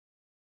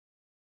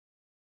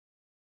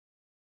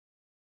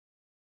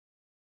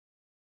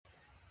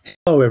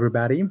Hello,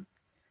 everybody.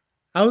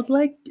 I would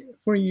like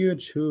for you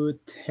to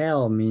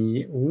tell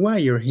me why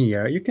you're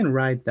here. You can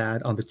write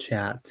that on the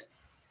chat.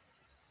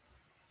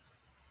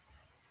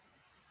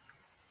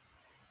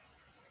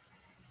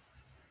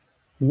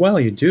 While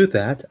you do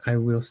that, I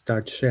will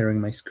start sharing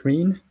my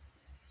screen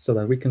so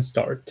that we can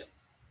start.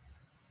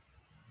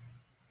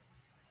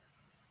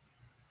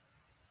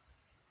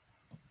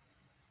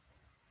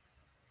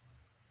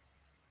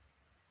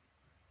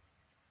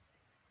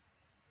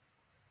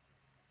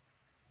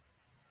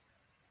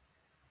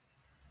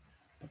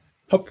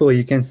 Hopefully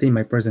you can see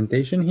my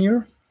presentation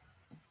here.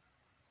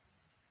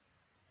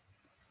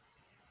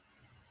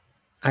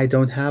 I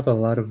don't have a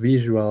lot of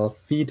visual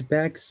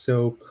feedback,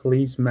 so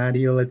please,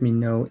 Mario, let me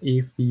know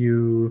if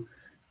you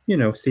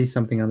see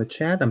something on the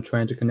chat. I'm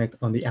trying to connect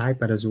on the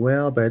iPad as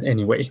well, but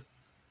anyway.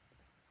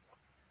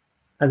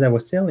 As I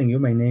was telling you,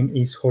 my name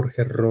is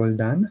Jorge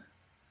Roldan.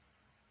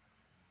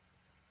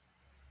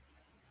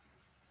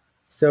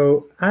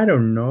 So I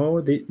don't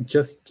know,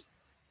 just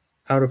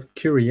out of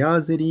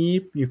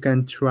curiosity, you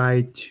can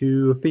try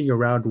to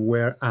figure out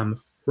where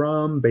I'm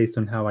from based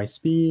on how I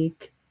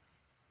speak.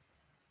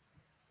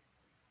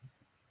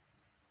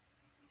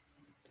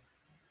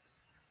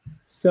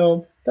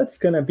 So that's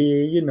gonna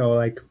be,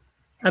 like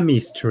a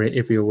mystery,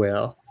 if you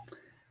will.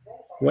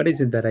 What is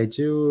it that I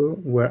do,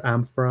 where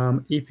I'm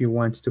from? If you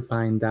want to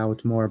find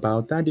out more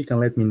about that, you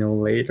can let me know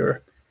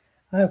later.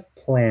 I have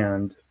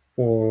planned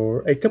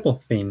for a couple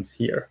of things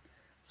here.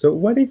 So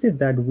what is it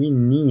that we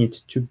need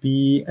to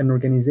be an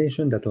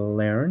organization that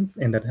learns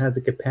and that has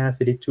the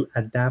capacity to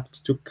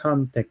adapt to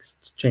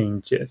context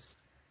changes?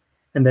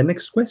 And the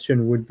next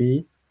question would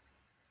be,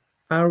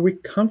 are we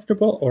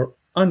comfortable or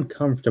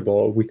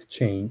uncomfortable with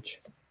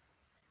change?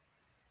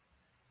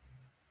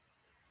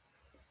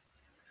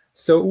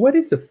 So what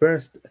is the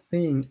first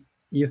thing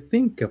you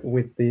think of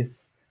with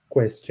this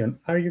question?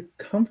 Are you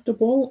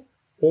comfortable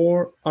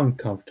or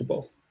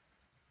uncomfortable?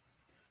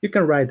 You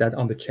can write that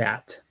on the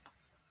chat.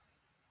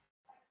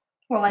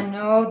 Well, I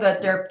know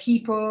that there are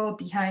people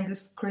behind the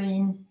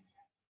screen,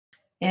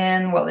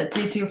 and well, it's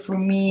easier for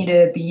me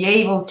to be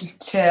able to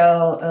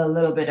tell a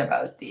little bit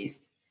about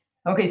this.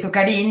 Okay, so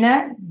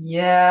Karina,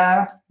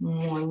 yeah,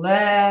 more or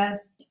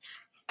less,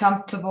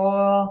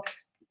 comfortable.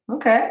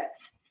 Okay,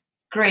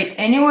 great.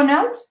 Anyone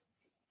else?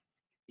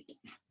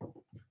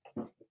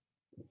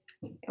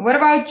 What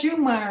about you,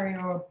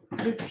 Mario? How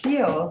do you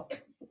feel?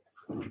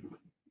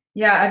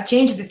 Yeah, I've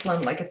changed this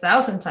plan like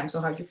 1,000 times,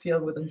 so how do you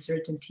feel with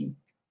uncertainty?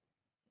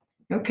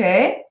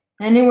 Okay,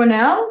 anyone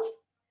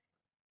else?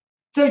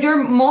 So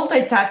you're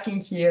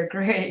multitasking here,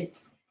 great.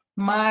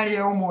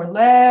 Mario, more or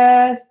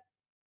less.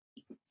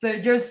 So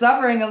you're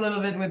suffering a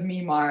little bit with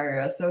me,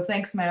 Mario. So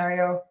thanks,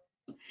 Mario.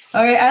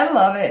 Okay, I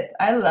love it.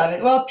 I love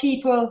it. Well,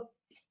 people,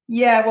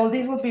 yeah, well,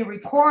 this will be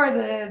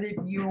recorded if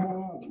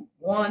you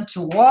want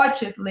to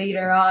watch it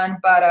later on,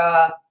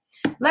 but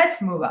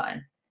let's move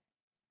on.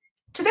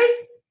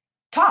 Today's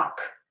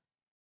talk.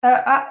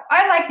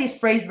 I like this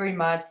phrase very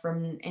much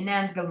from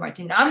Inans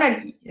Gilmartin. I'm not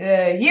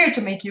here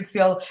to make you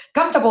feel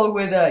comfortable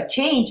with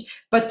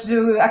change, but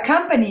to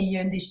accompany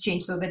you in this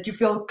change so that you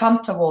feel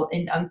comfortable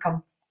in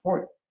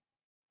uncomfort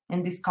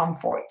and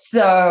discomfort.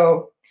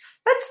 So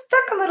let's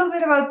talk a little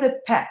bit about the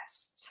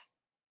past.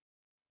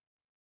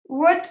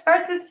 What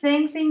are the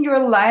things in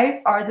your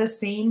life are the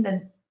same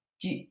that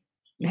you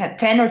had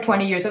 10 or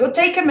 20 years ago?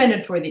 Take a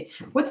minute for the.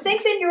 What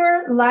things in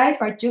your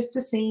life are just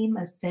the same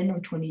as 10 or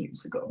 20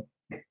 years ago?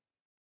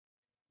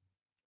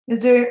 Is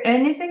there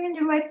anything in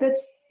your life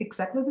that's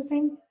exactly the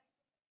same?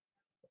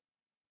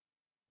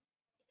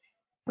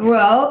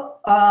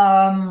 Well,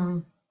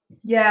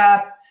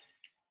 yeah.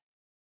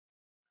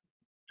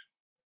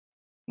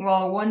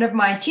 Well, one of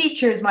my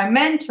teachers, my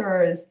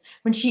mentors,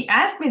 when she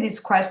asked me this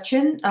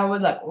question, I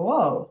was like,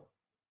 whoa.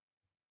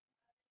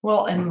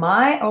 Well, in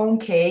my own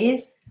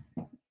case,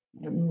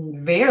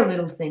 very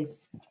little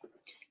things.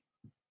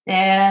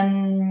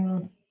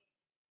 And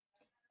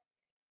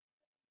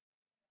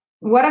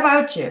what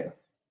about you?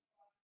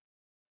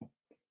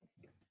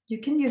 You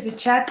can use a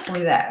chat for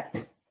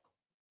that.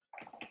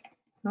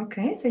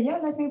 Okay, so yeah,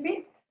 let me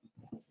be.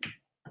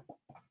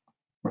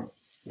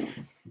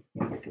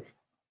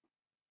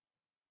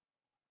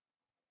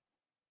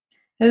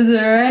 Is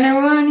there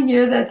anyone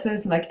here that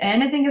says like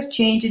anything has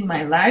changed in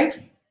my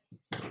life?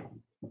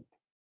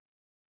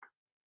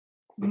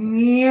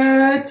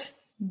 Weird.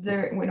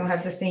 We don't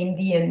have the same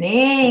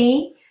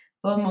DNA.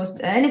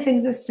 Almost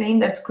anything's the same.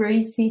 That's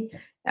crazy.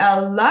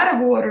 A lot of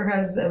water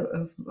has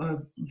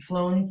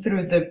flown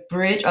through the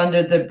bridge,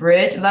 under the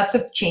bridge. Lots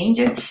of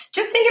changes.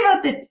 Just think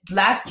about the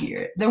last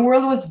year. The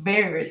world was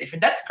very, very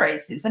different. That's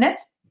crazy, isn't it?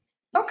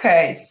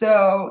 Okay,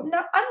 so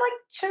now I'd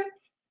like to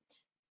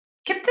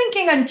keep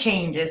thinking on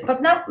changes,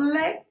 but now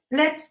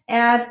let's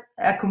add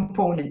a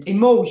component,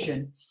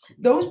 emotion.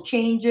 Those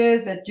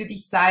changes that you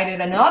decided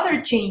and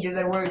other changes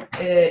that were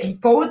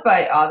imposed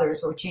by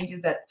others, or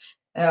changes that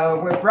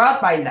were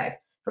brought by life.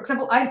 For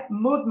example, I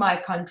moved my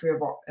country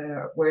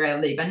where I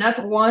live, and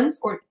not once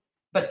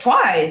but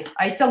twice.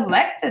 I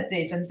selected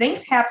this and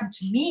things happened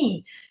to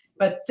me.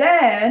 But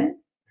then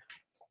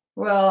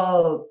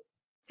well,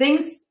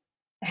 things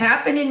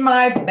happen in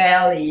my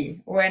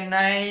belly when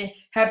I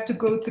have to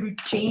go through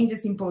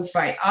changes imposed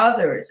by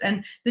others.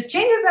 And the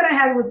changes that I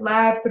had with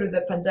life through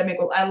the pandemic,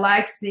 well, I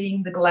like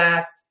seeing the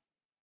glass.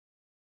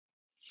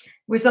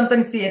 We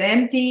sometimes see it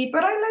empty,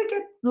 but I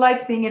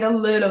like seeing it a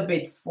little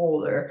bit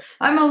fuller.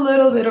 I'm a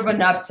little bit of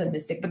an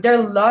optimistic, but there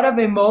are a lot of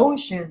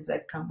emotions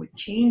that come with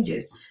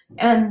changes.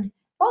 And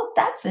well,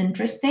 that's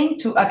interesting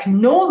to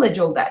acknowledge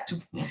all that,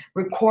 to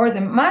record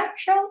them.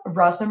 Marshall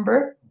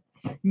Rosenberg,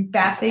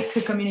 empathic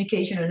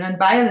communication and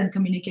nonviolent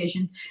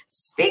communication,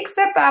 speaks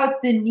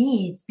about the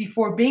needs.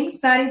 Before being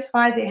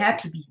satisfied, they have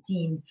to be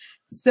seen.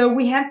 So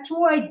we have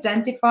to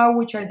identify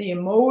which are the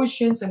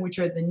emotions and which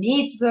are the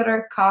needs that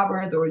are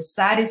covered or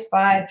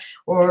satisfied,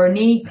 or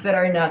needs that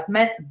are not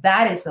met.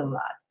 That is a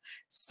lot.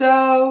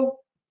 So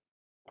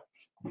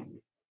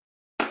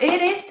it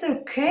is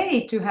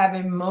okay to have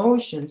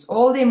emotions,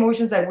 all the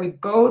emotions that we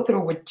go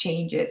through with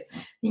changes.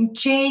 In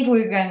change,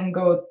 we can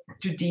go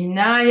to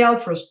denial,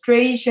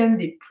 frustration,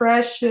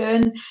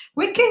 depression.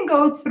 We can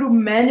go through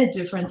many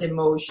different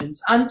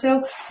emotions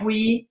until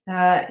we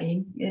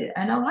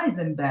analyze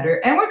them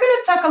better. And we're going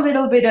to talk a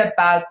little bit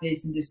about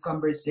this in this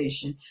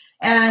conversation.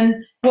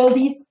 And well,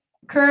 this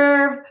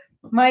curve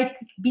might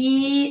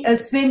be a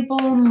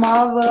simple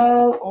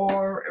model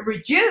or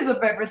reduce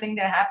of everything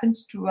that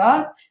happens to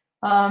us.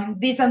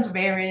 This sounds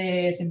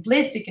very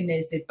simplistic and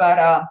easy, but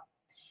I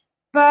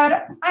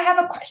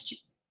have a question.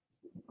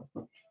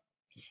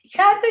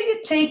 How do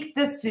you take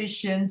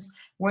decisions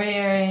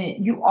where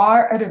you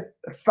are at a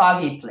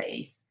foggy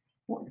place?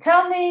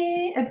 Tell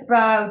me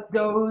about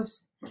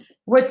those.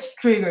 What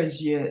triggers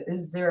you?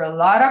 Is there a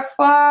lot of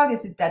fog?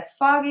 Is it that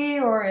foggy,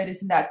 or it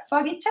isn't that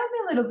foggy? Tell me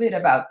a little bit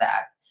about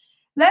that.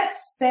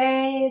 Let's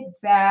say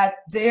that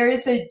there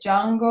is a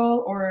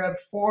jungle or a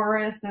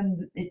forest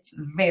and it's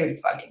very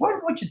foggy.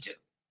 What would you do?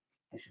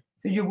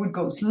 So you would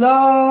go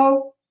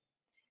slow,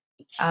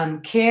 I'm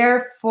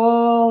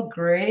careful,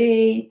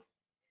 great,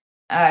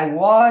 I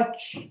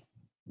watch,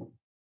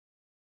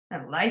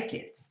 I like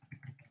it.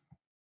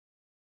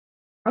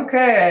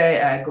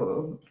 Okay, I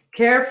go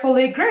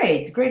carefully,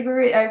 great, great,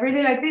 great. I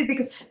really like this,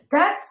 because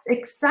that's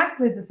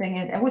exactly the thing.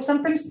 And we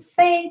sometimes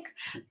think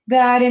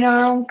that in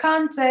our own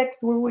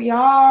context where we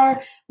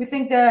are, we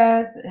think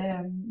that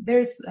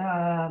there's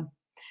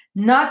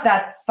not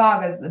that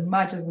fog as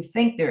much as we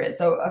think there is.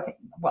 So, okay,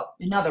 well,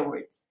 in other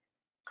words,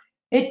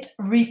 it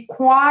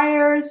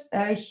requires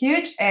a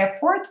huge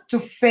effort to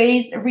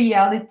face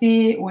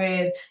reality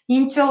with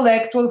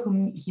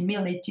intellectual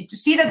humility, to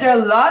see that there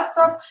are lots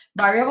of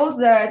variables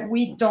that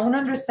we don't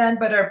understand,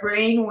 but our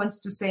brain wants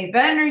to save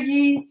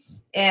energy.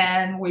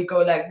 And we go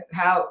like,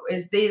 how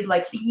is this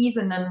like these?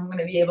 And then I'm going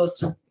to be able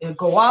to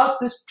go out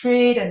the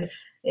street, and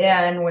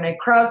when I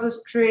cross the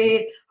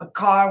street, a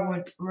car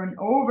won't run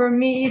over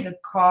me. The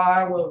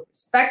car will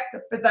respect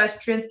the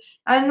pedestrians.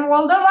 And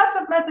well, there are lots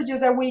of messages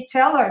that we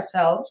tell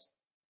ourselves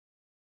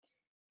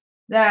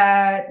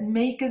that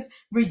make us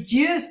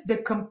reduce the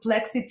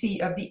complexity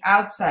of the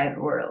outside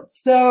world.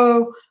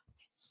 So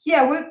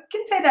yeah, we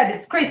can say that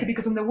it's crazy,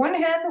 because on the one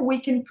hand, we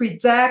can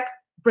predict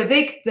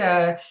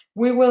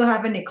we will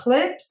have an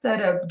eclipse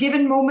at a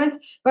given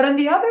moment. But on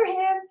the other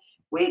hand,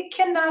 we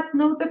cannot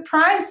know the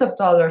price of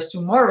dollars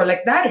tomorrow.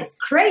 Like, that is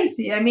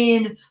crazy. I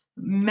mean,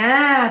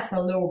 math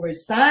all over,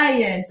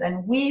 science,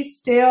 and we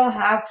still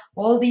have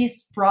all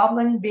these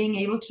problems being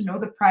able to know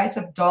the price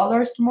of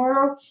dollars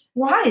tomorrow.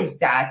 Why is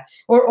that?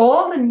 Or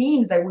all the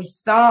memes that we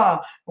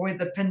saw with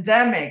the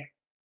pandemic,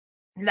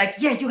 like,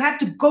 yeah, you have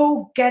to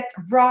go get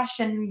rush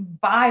and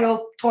buy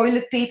all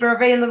toilet paper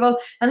available,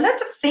 and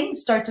lots of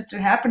things started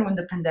to happen when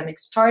the pandemic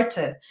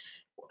started.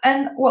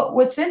 And well,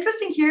 what's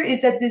interesting here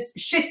is that this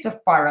shift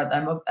of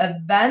paradigm of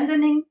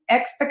abandoning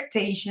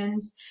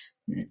expectations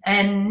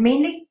and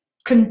mainly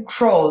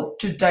control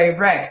to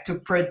direct, to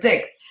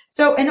predict.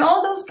 So in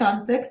all those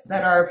contexts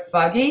that are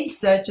foggy,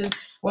 such as,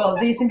 well,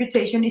 this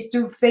invitation is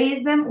to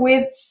face them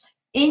with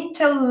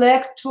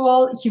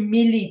intellectual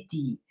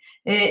humility.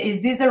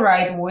 Is this the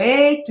right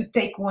way to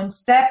take one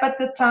step at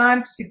a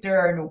time, to see if there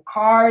are no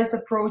cars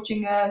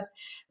approaching us?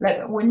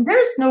 Like, when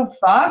there's no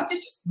fog,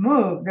 you just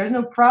move, there's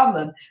no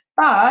problem.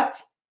 But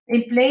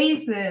in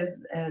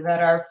places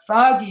that are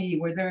foggy,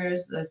 where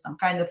there's some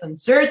kind of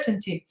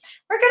uncertainty,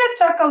 we're going to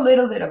talk a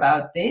little bit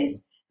about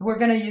this. We're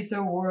going to use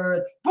the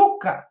word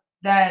VUCA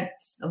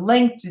that's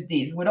linked to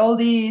this, with all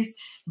these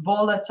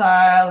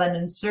volatile and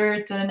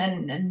uncertain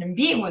and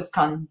ambiguous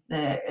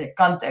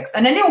context.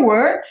 And a new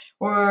word,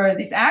 or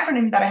this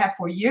acronym that I have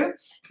for you,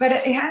 but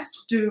it has to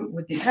do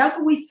with this. How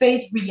do we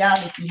face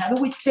reality? How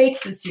do we take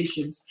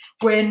decisions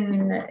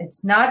when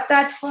it's not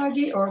that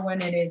foggy, or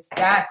when it is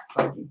that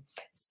foggy?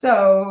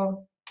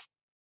 So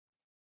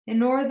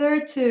in order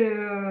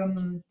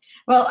to,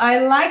 well, I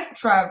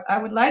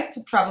would like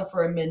to travel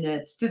for a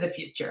minute to the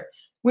future.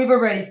 We've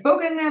already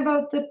spoken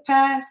about the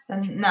past,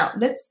 and now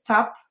let's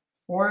stop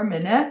for a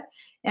minute.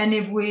 And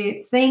if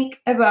we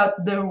think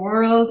about the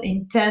world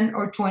in 10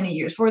 or 20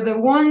 years, for the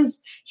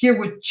ones here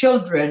with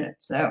children,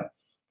 so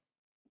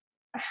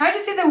how do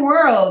you see the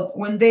world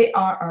when they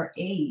are our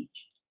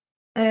age?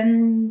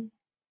 And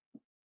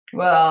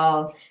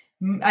well,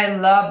 I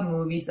love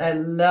movies. I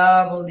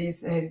love all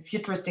these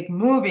futuristic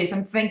movies.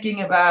 I'm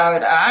thinking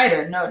about, I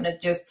don't know,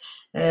 not just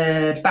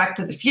Back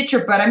to the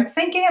Future, but I'm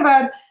thinking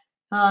about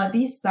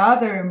this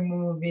other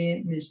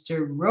movie,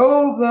 Mr.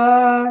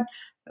 Robot,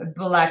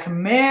 Black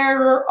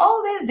Mirror,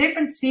 all these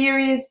different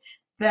series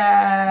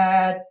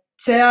that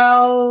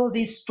tell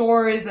these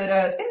stories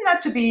that seem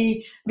not to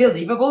be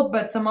believable,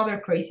 but some other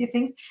crazy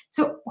things.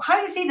 So how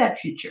do you see that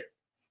future?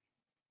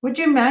 What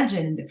do you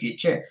imagine in the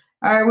future?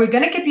 Are we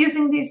going to keep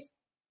using these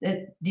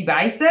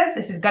devices?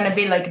 Is it going to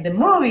be like the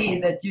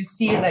movies that you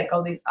see, like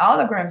all the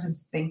holograms and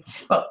things?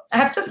 Well, I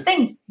have two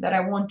things that I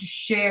want to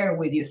share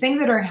with you, things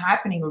that are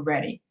happening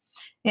already.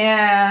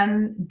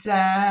 And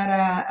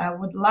that I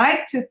would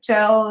like to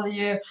tell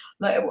you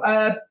like,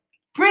 a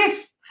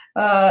brief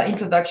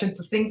introduction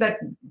to things that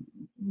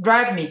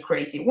drive me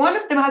crazy. One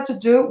of them has to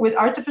do with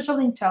artificial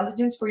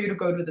intelligence for you to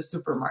go to the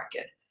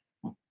supermarket.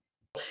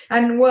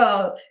 And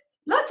well,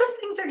 lots of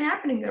things are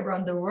happening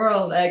around the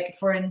world. Like,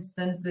 for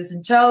instance, this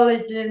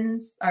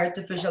intelligence,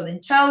 artificial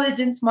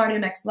intelligence, Mario,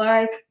 next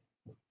slide.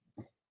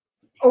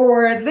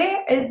 Or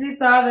there is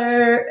this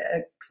other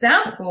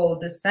example,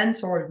 the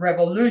sensor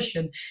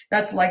revolution.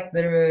 That's like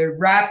the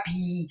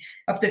Rappi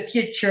of the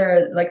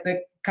future, like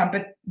the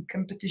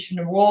competition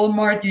of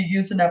Walmart. You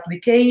use an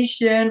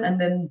application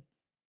and then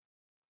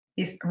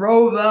these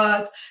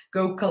robots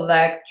go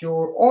collect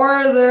your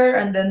order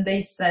and then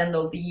they send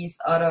all these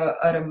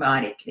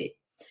automatically.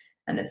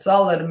 And it's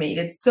all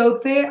automated. So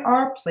there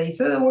are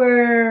places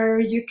where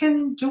you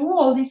can do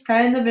all these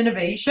kind of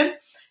innovation.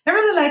 I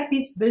really like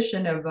this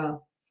vision of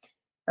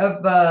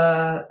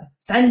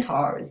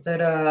centaurs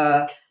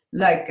that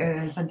like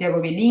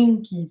Santiago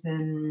Bilinkis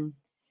and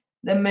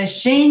the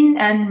machine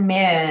and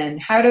man,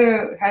 how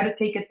to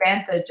take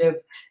advantage of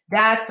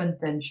that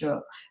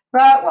potential.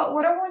 But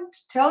what I want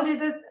to tell you is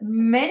that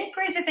many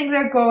crazy things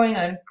are going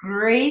on,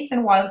 great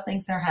and wild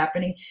things are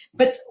happening,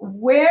 but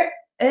where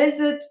is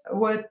it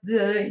what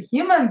the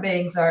human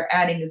beings are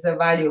adding as a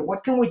value?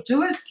 What can we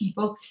do as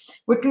people?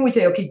 What can we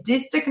say? Okay,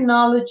 this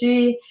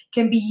technology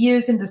can be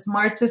used in the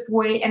smartest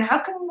way, and how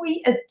can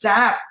we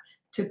adapt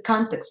to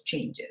context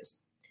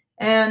changes?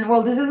 And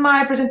well, this is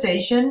my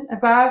presentation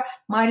about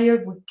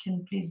Mario. We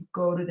can please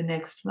go to the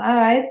next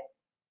slide.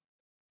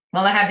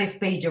 Well, I have this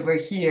page over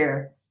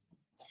here.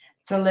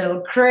 It's a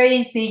little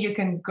crazy. You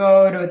can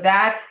go to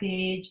that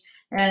page,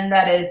 and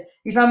that is,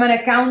 if I'm an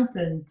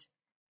accountant,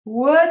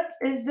 what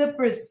is the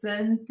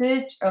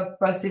percentage of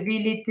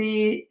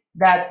possibility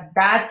that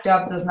that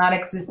job does not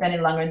exist any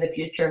longer in the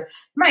future?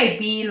 Might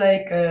be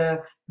like a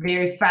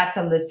very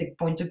fatalistic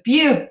point of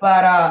view,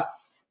 but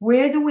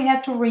where do we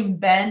have to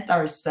reinvent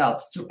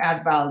ourselves to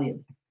add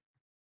value?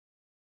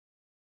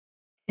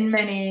 In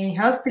many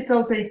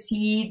hospitals, I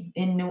see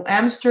in New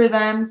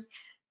Amsterdam's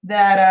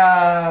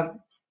that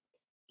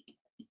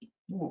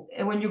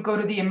when you go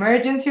to the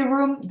emergency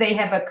room, they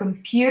have a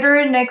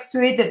computer next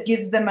to it that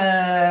gives them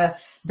a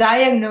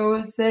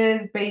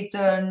diagnosis based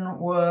on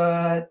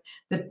what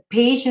the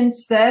patient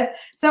said.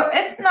 So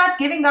it's not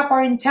giving up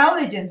our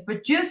intelligence,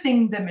 but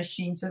using the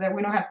machine so that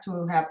we don't have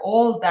to have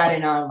all that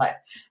in our life.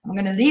 I'm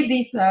going to leave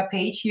this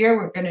page here.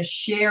 We're going to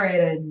share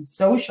it in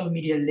social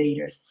media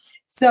later.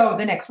 So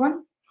the next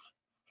one.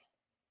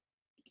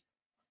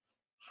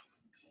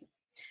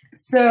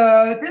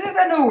 So this is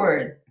a new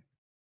word.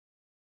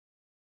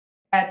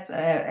 That's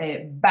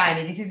a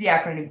BANI. This is the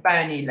acronym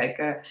BANI, like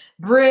a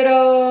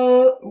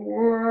brittle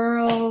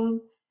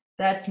world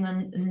that's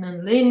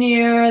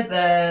non-linear,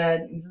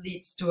 that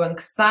leads to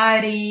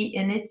anxiety,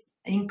 and it's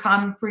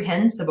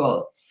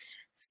incomprehensible.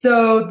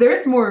 So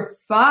there's more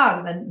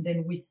fog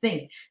than we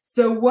think.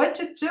 So what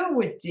to do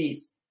with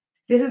this?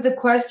 This is the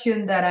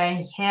question that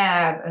I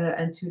have,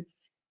 and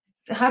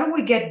how do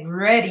we get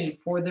ready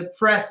for the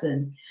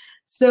present?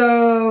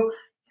 So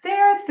there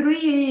are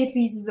three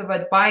pieces of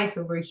advice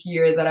over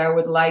here that I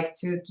would like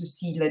to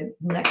see.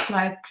 Next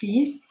slide,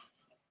 please.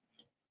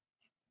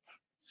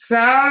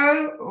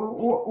 So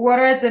what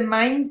are the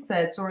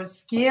mindsets or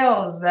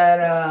skills that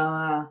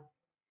I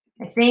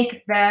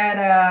think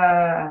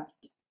that,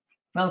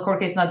 well,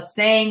 Jorge is not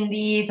saying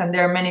these, and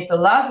there are many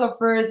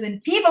philosophers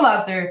and people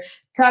out there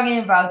talking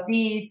about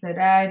these,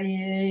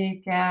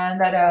 erratic, and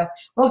that,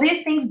 well,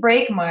 these things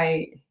break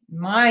my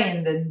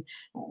mind, and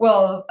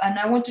well, and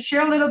I want to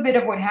share a little bit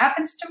of what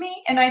happens to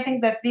me, and I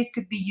think that this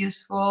could be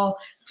useful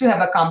to have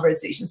a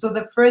conversation. So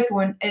the first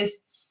one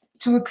is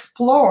to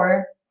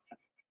explore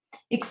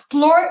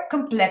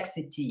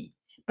complexity,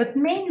 but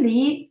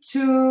mainly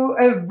to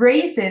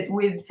embrace it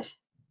with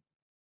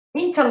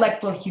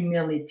intellectual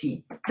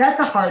humility. That's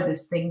the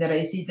hardest thing that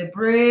I see. The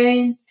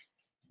brain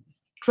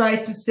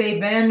tries to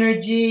save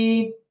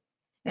energy,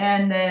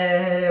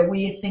 and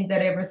we think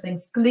that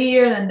everything's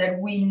clear and that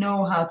we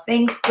know how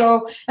things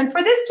go. And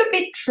for this to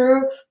be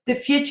true, the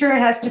future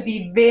has to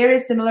be very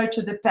similar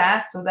to the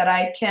past so that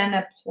I can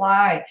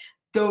apply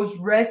those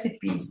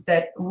recipes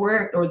that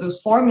work, or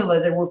those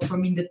formulas that work for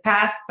me in the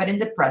past, but in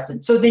the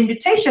present. So the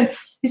invitation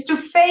is to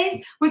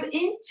face with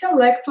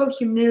intellectual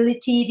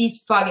humility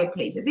these foggy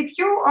places. If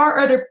you are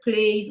at a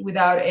place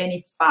without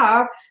any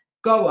fog,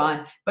 go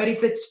on. But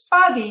if it's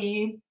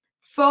foggy,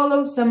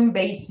 follow some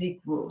basic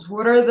rules.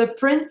 What are the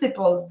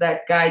principles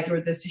that guide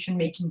your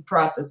decision-making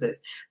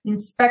processes?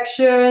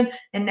 Inspection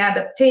and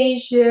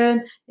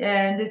adaptation,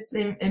 and this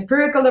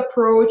empirical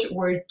approach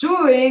we're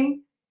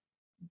doing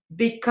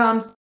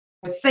becomes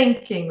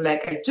thinking.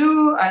 Like I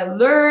do, I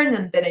learn,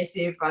 and then I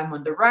see if I'm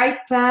on the right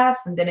path,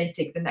 and then I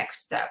take the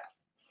next step.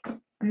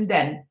 And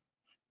then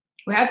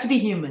we have to be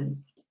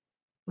humans.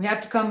 We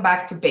have to come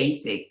back to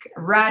basic,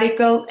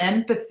 radical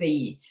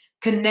empathy,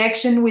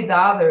 connection with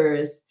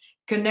others,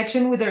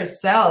 connection with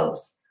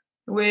ourselves,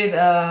 with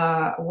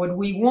what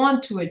we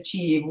want to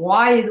achieve,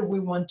 why do we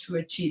want to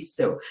achieve.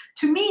 So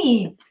to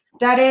me,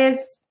 that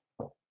is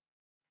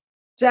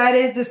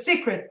the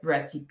secret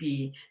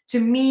recipe. To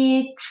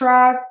me,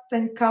 trust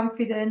and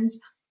confidence,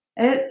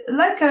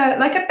 like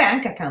a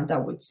bank account, I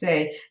would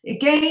say, a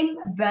game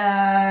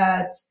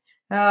that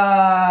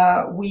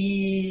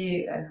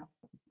we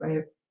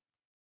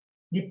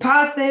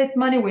deposit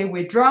money, we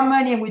withdraw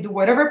money, and we do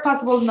whatever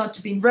possible not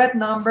to be in red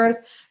numbers.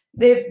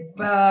 If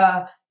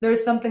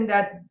there's something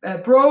that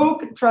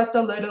broke, trust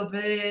a little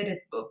bit,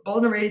 it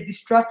vulnerated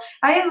distrust.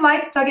 I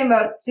like talking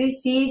about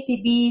CC,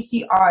 CB,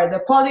 CR.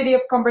 The quality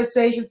of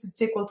conversations, it's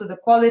equal to the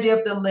quality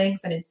of the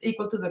links, and it's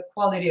equal to the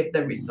quality of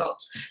the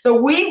results. So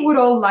we would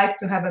all like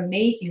to have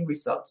amazing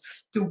results,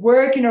 to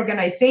work in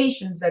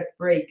organizations that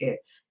break it.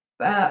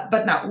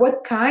 But now,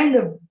 what kind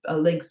of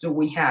links do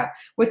we have?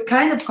 What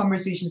kind of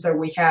conversations are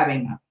we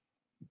having?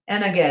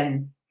 And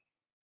again,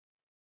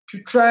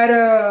 to try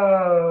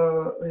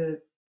to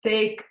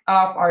take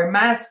off our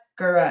masks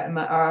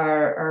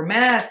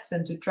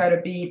and to try to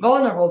be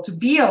vulnerable, to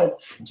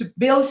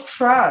build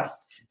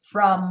trust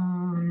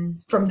from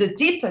the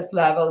deepest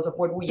levels of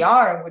what we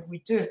are and what we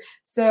do.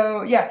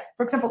 So yeah,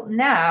 for example,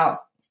 now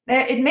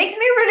it makes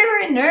me really,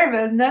 really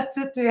nervous not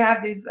to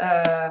have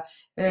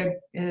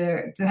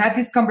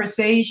this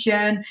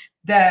conversation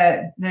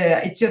that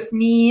it's just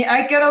me.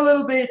 I get a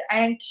little bit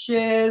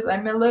anxious.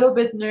 I'm a little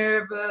bit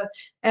nervous.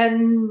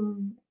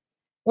 And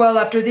well,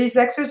 after this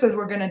exercise,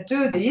 we're going to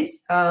do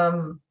this.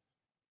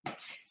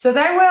 So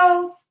that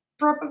will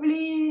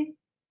probably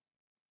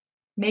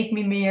make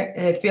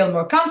me feel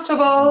more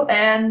comfortable,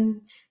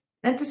 and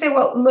to say,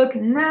 well, look,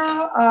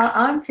 now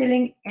I'm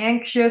feeling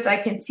anxious. I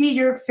can see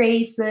your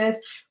faces,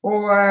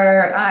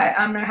 or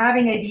I'm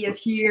having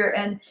ideas here,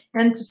 and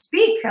to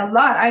speak a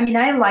lot. I mean,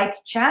 I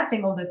like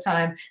chatting all the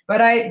time,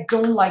 but I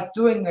don't like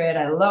doing it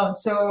alone.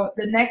 So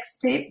the next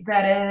tip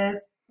that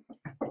is,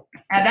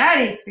 and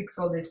Adadi speaks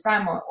all this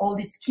time, all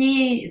these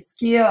key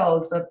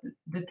skills of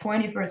the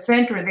 21st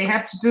century, they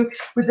have to do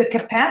with the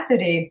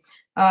capacity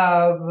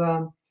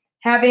of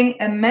having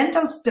a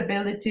mental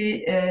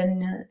stability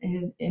and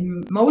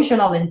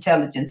emotional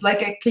intelligence,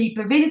 like a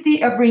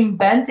capability of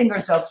reinventing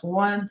ourselves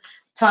one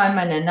time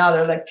and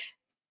another. Like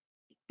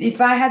if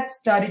I had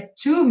studied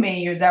 2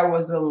 majors, that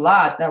was a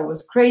lot, that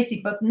was crazy,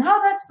 but now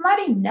that's not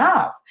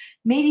enough.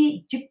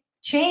 Maybe to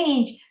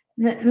change,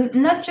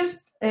 not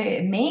just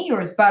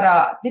majors,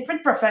 but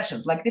different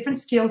professions, like different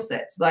skill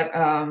sets. Like,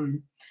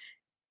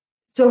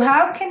 so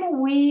how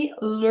can we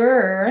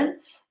learn?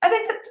 I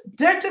think that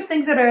there are 2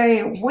 things that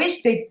I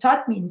wish they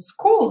taught me in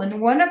school, and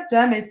one of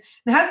them is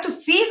how to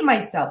feed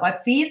myself. I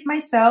feed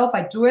myself,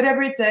 I do it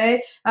every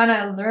day, and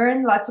I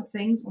learned lots of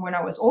things when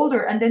I was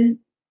older. And then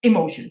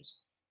emotions.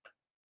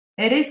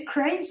 It is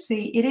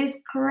crazy. It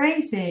is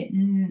crazy.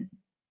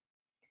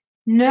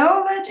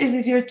 Knowledge is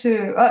easier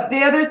to,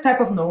 the other type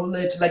of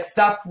knowledge, like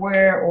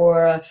software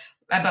or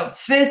about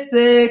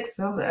physics,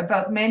 or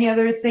about many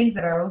other things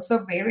that are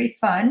also very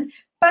fun,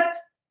 but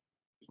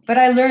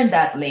I learned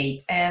that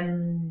late,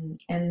 and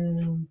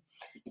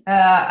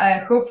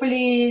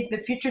hopefully the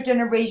future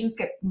generations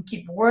can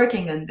keep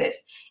working on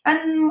this.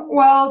 And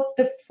well,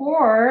 the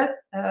 4th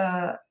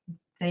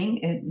thing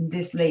in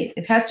this late,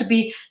 it has to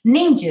be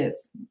ninjas,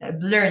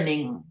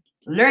 learning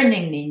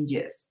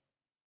ninjas.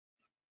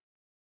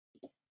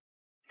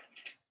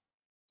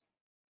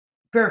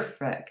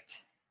 Perfect.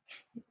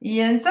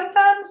 And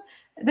sometimes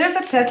there's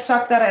a TED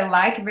Talk that I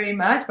like very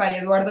much by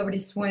Eduardo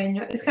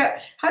Brizueño. It's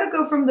how to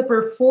go from the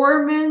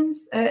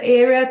performance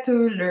area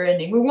to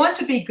learning. We want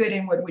to be good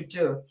in what we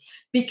do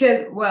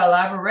because, well,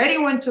 I've already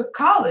went to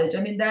college.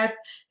 I mean, that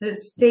the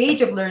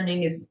stage of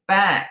learning is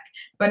back.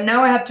 But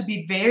now I have to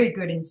be very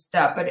good in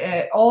stuff. But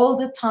all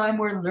the time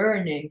we're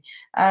learning.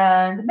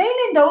 And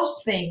mainly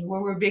those things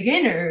where we're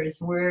beginners,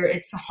 where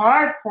it's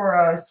hard for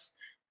us.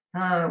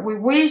 We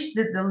wish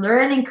that the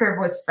learning curve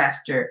was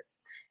faster.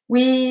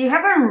 We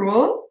have a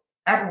rule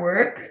at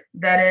work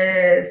that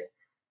is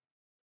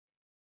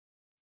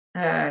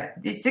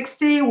the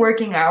 60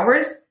 working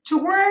hours to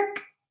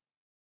work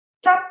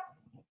top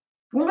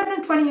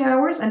 120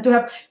 hours, and to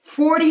have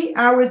 40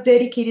 hours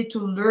dedicated to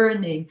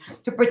learning,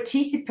 to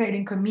participate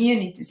in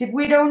communities. If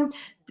we don't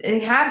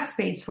have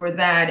space for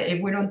that,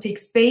 if we don't take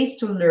space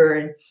to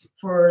learn,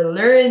 for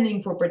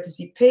learning, for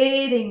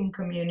participating in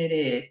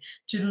communities,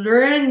 to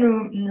learn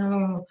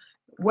new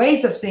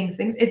ways of seeing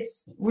things, it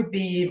would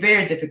be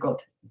very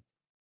difficult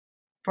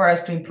for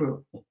us to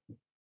improve.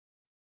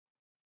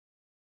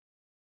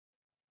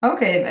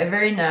 Okay,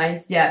 very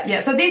nice. Yeah.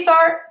 So these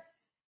are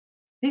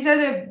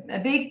a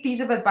big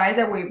piece of advice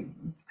that we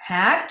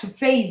have to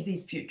face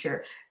this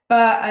future,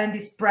 and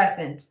this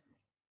present.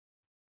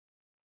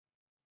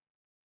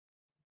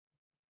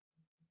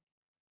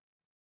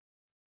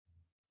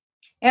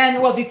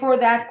 And well, before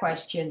that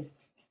question,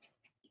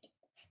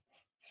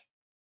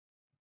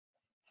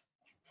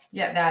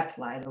 yeah, that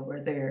slide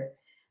over there.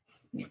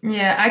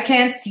 Yeah, I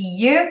can't see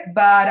you,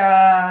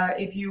 but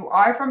if you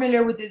are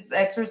familiar with this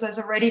exercise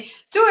already,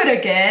 do it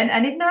again.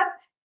 And if not,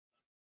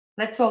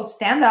 let's all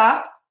stand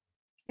up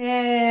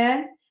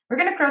and we're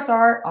gonna cross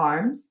our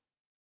arms.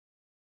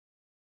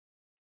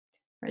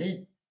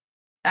 Right?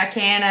 I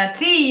cannot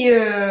see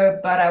you,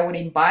 but I would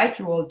invite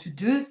you all to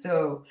do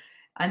so.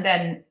 And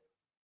then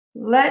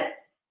let's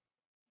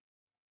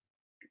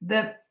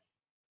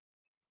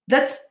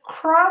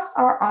cross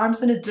our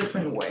arms in a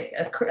different way,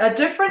 a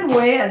different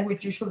way as we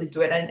usually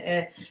do it.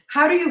 And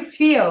how do you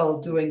feel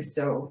doing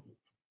so?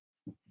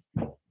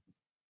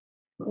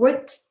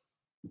 What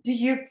do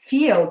you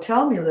feel?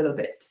 Tell me a little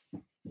bit.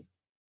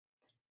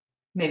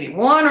 Maybe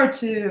one or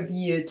two of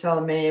you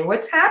tell me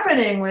what's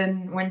happening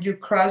when you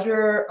cross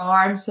your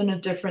arms in a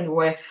different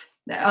way.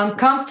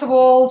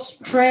 Uncomfortable,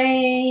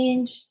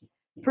 strange,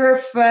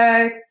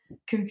 perfect,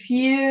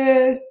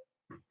 confused.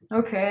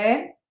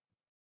 Okay.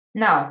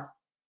 Now.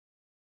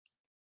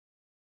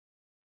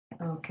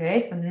 Okay,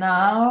 so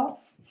now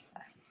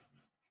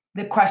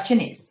the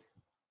question is,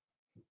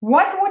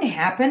 what would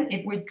happen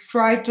if we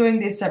tried doing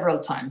this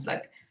several times?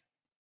 Like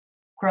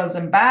cross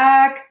them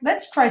back.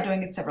 Let's try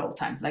doing it several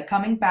times, like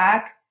coming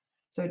back.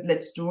 So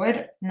let's do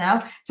it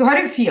now. So how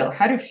do you feel?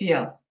 How do you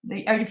feel?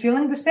 Are you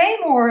feeling the same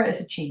or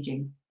is it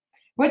changing?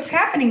 What's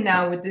happening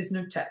now with this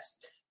new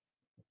test?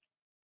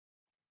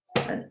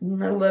 A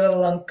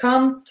little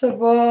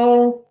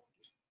uncomfortable.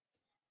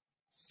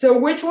 So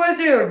which was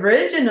your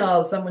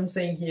original? Someone's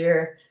saying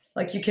here,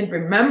 like you can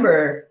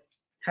remember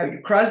how you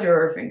crossed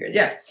your fingers.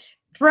 Yeah.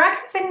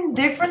 Practicing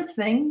different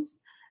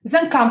things is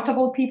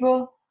uncomfortable,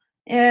 people.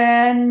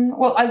 And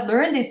well, I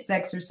learned this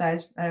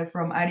exercise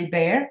from Ari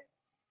Bear,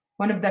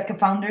 one of the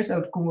co-founders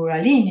of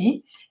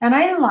Kumuralini. And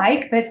I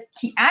like that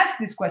he asked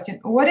this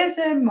question: what is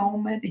a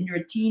moment in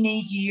your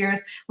teenage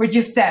years where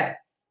you said,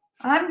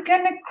 I'm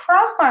gonna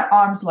cross my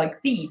arms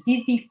like these.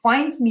 This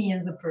defines me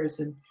as a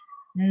person.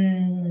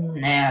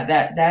 Nah,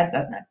 that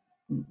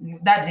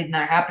did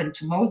not happen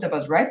to most of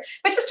us, right?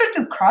 We just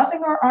started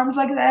crossing our arms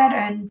like that,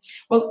 and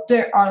well,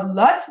 there are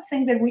lots of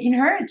things that we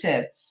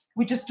inherited.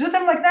 We just do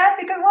them like that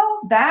because,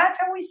 well, that's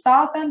how we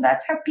saw them.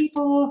 That's how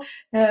people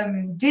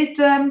did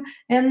them.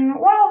 And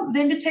well, the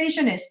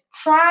invitation is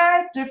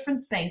try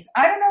different things.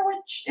 I don't know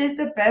which is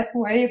the best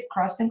way of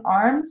crossing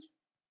arms,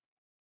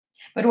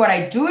 but what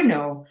I do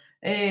know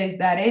is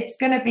that it's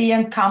going to be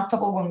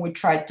uncomfortable when we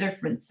try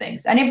different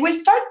things. And if we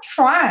start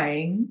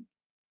trying,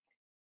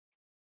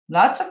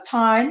 lots of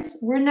times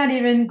we're not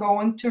even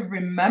going to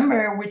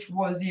remember which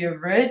was the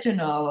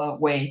original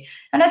way.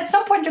 And at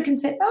some point you can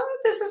say, oh,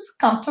 this is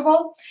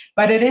comfortable.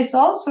 But it is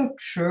also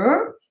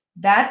true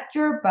that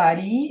your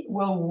body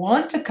will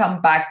want to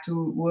come back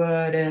to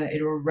what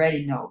it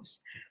already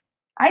knows.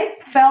 I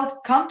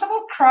felt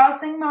comfortable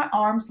crossing my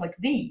arms like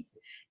these.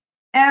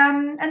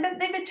 And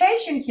the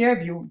invitation here,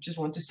 if you just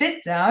want to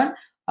sit down,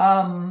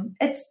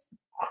 it's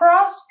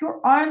cross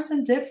your arms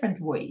in different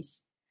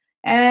ways.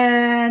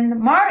 And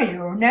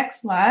Mario,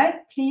 next slide,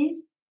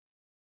 please.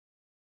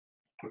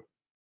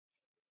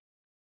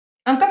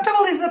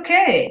 Uncomfortable is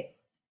okay.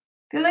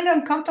 Feeling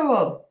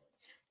uncomfortable.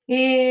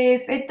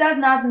 If it does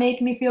not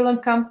make me feel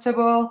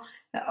uncomfortable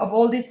of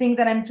all these things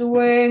that I'm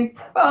doing,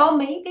 well,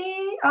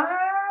 maybe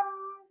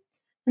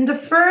in the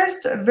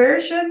first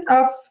version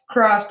of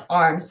crossed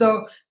arms.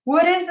 So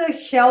what is a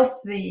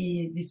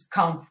healthy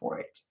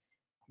discomfort?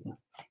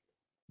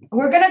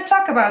 We're going to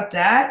talk about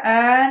that,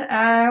 and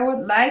I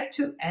would like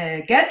to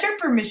get your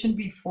permission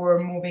before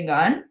moving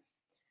on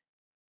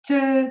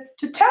to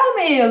tell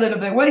me a little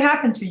bit what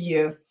happened to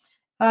you.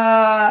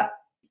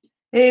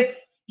 If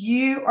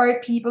you are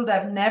people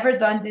that have never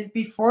done this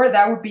before,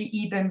 that would be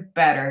even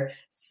better.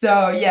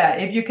 So yeah,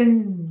 if you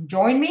can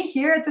join me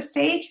here at the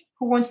stage,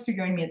 who wants to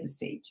join me at the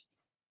stage?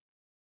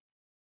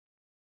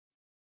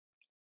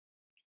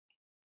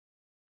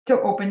 So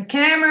open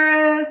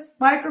cameras,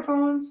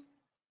 microphones.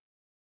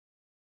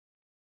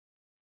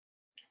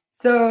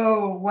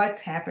 So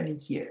what's happening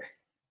here?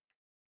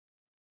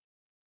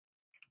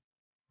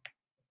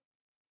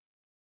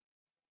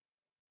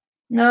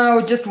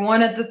 No, just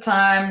one at a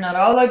time, not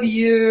all of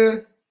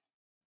you.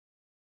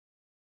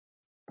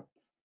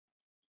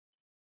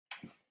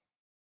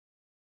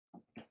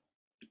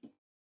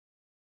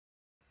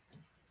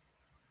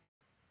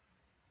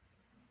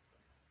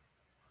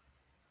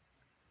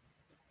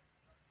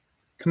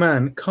 Come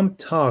on, come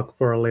talk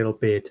for a little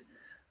bit.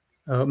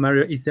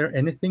 Mario, is there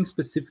anything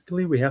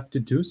specifically we have to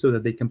do so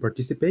that they can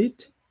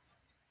participate?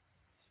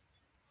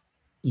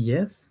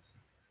 Yes.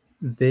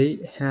 They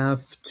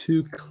have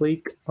to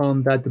click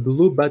on that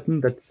blue button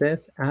that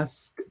says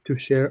Ask to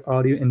share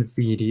audio and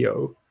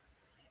video.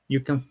 You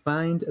can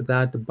find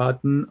that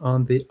button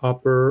on the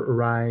upper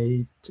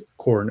right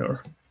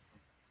corner.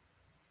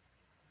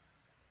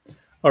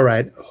 All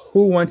right,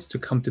 who wants to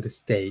come to the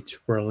stage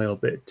for a little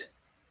bit?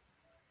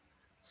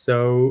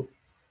 So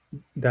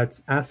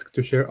that's Ask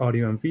to share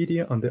audio and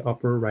video on the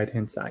upper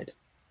right-hand side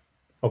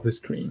of the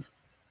screen.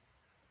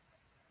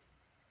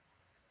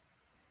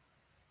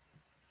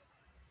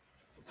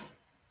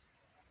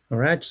 All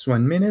right, just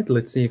 1 minute.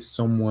 Let's see if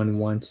someone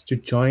wants to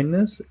join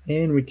us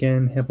and we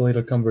can have a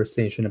little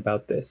conversation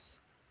about this.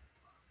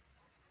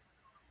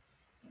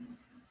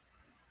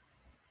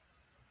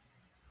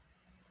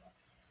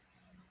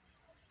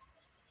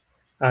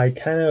 I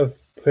kind of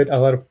put a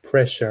lot of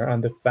pressure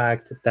on the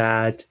fact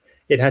that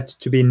it had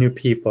to be new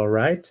people,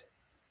 right?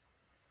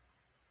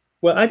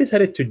 Well, I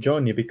decided to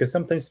join you because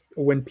sometimes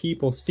when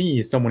people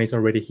see someone is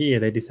already here,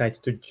 they decide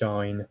to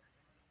join.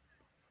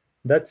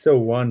 That's so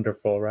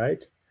wonderful,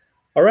 right?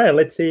 All right,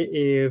 let's see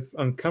if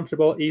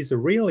uncomfortable is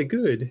really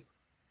good.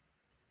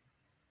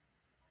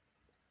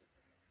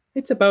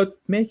 It's about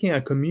making a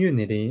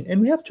community,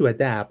 and we have to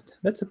adapt.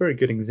 That's a very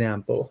good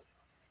example.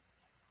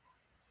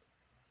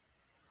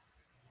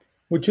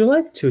 Would you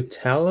like to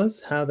tell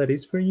us how that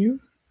is for you?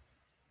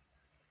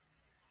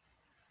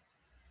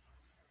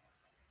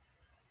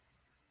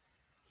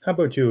 How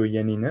about you,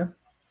 Janina?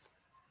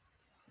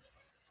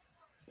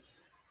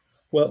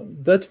 Well,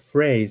 that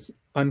phrase,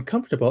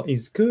 uncomfortable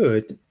is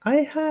good, I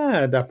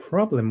had a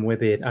problem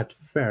with it at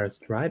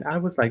first, right? I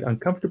was like,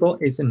 uncomfortable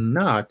is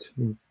not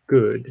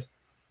good.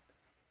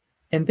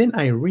 And then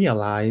I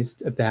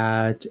realized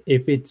that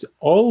if it's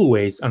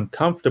always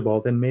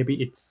uncomfortable, then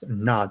maybe it's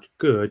not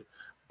good.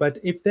 But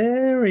if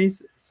there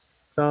is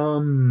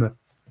some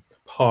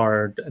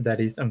part that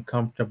is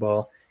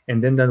uncomfortable,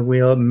 and then that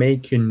will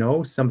make you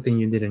know something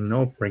you didn't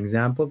know, for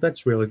example,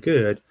 that's really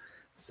good.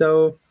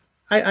 So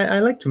I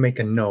like to make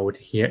a note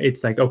here.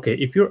 It's like, okay,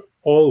 if you're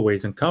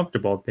always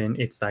uncomfortable, then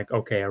it's like,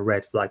 okay, a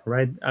red flag,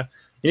 right?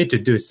 You need to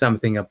do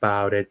something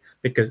about it,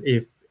 because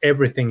if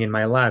everything in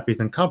my life is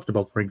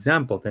uncomfortable, for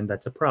example, then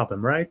that's a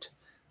problem, right?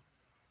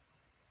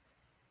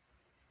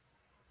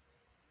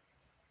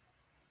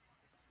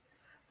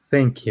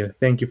 Thank you.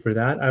 Thank you for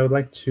that. I would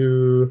like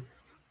to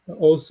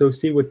also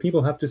see what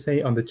people have to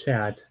say on the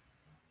chat.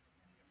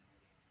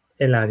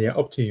 Eladia,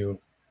 up to you.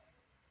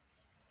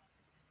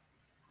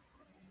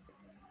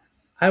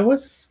 I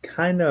was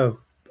kind of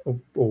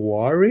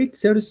worried,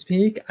 so to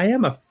speak. I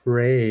am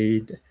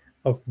afraid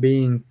of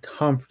being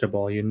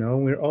comfortable, you know?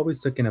 We're always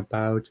talking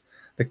about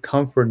the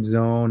comfort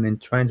zone and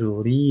trying to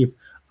leave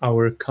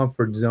our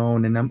comfort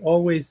zone. And I'm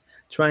always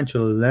trying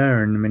to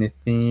learn many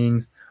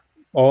things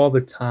all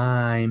the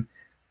time.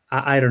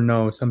 I don't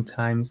know.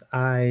 Sometimes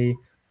I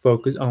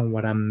focus on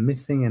what I'm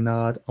missing and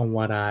not on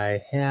what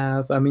I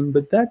have. I mean,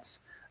 but that's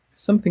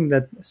something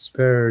that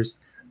spurs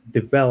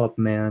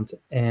development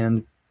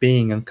and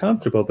being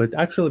uncomfortable. But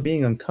actually,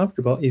 being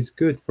uncomfortable is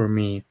good for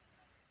me.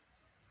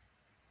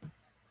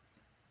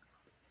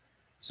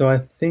 So I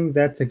think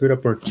that's a good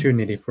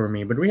opportunity for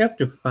me. But we have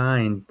to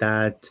find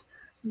that,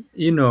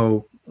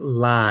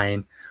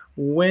 line.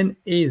 When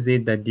is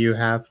it that you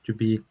have to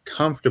be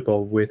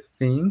comfortable with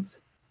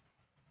things?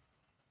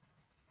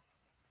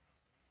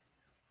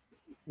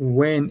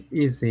 When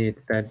is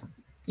it that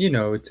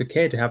it's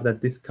okay to have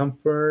that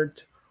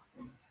discomfort,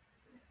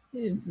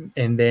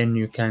 and then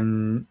you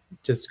can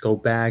just go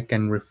back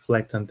and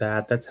reflect on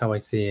that? That's how I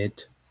see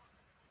it.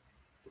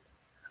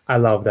 I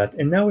love that.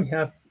 And now we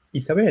have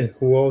Isabel,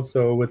 who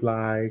also would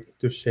like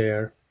to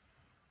share.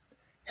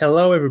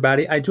 Hello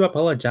everybody. I do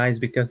apologize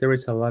because there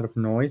is a lot of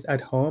noise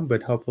at home,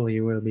 but hopefully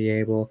you will be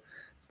able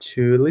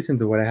to listen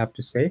to what I have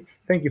to say.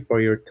 Thank you for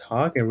your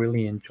talk. I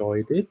really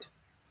enjoyed it.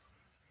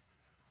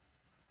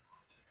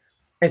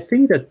 I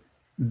think that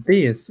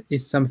this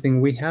is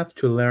something we have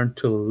to learn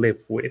to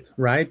live with,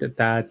 right?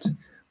 That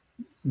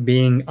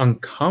being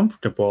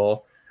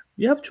uncomfortable,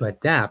 you have to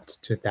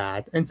adapt to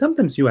that. And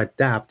sometimes you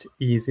adapt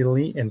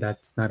easily, and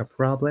that's not a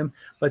problem.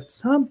 But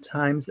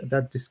sometimes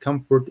that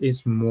discomfort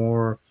is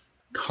more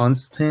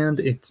constant,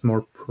 it's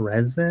more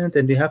present,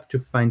 and you have to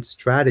find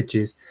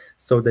strategies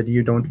so that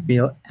you don't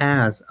feel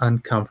as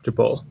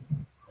uncomfortable.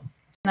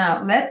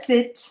 Now, let's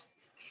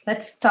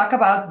talk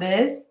about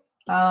this.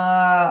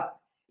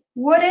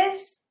 What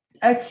is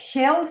a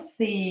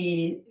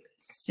healthy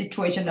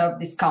situation of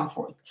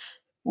discomfort?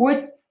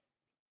 What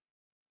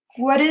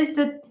is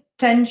the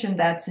tension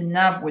that's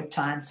enough with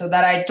time so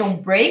that I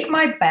don't break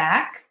my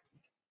back?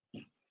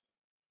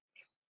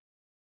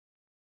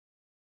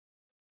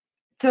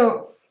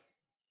 So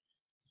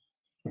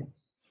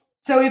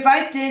if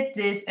I did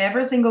this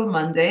every single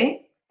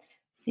Monday,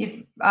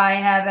 if I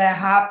have a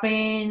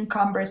happy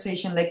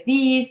conversation like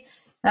this,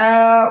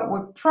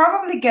 would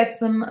probably get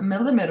some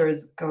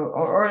millimeters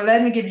or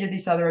let me give you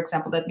this other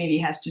example that maybe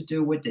has to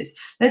do with this.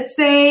 Let's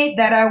say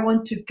that I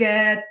want to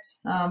get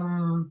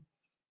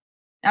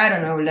I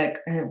don't know, like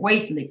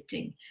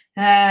weightlifting,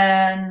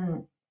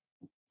 and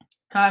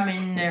I'm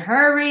in a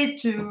hurry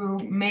to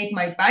make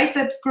my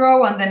biceps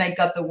grow, and then I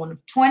got the one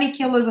of 20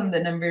 kilos, and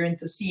then I'm very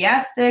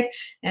enthusiastic,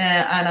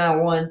 and I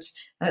want,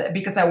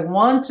 because I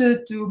want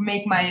to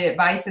make my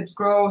biceps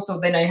grow,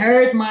 so then I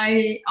hurt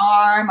my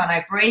arm, and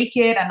I break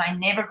it, and I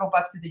never go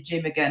back to the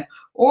gym again.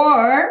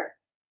 Or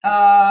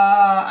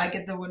I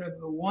get the one of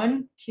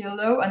 1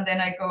 kilo, and then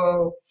I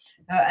go,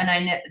 and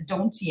I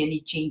don't see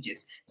any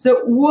changes.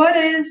 So what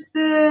is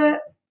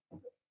the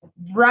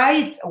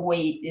right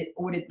weight?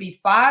 Would it be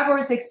 5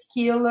 or 6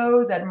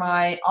 kilos that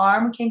my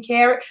arm can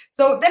carry?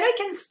 So then I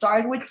can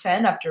start with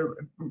 10 after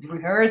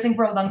rehearsing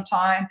for a long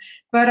time.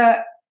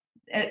 But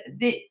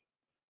the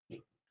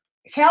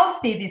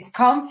healthy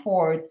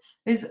discomfort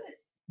is,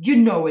 you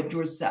know it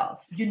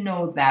yourself. You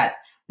know that.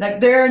 Like,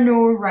 there are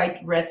no right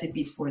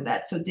recipes for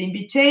that. So the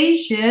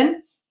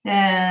invitation,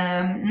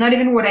 not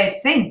even what I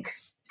think.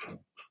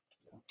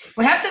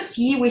 We have to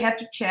see, we have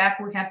to check,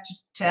 we have to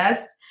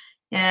test.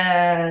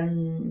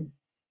 And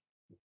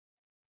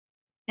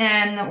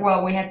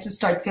well, we have to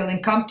start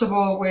feeling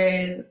comfortable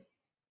with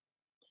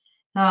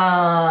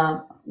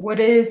what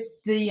is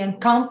the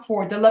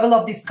uncomfort, the level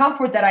of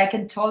discomfort that I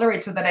can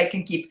tolerate, so that I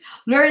can keep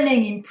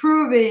learning,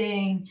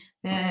 improving,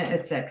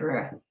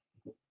 etc.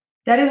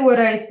 That is what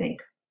I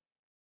think.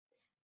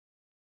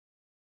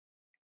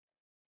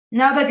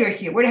 Now that you're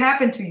here, what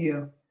happened to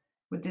you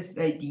with this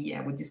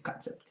idea, with this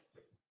concept?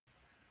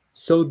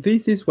 So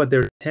this is what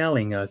they're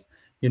telling us,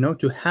 you know,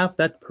 to have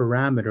that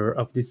parameter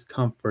of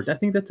discomfort. I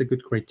think that's a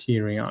good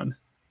criterion.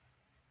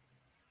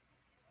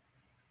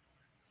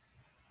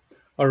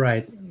 All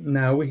right,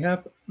 now we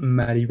have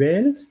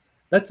Maribel.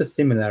 That's a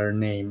similar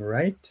name,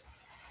 right?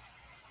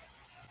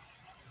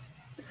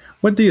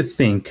 What do you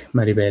think,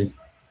 Maribel?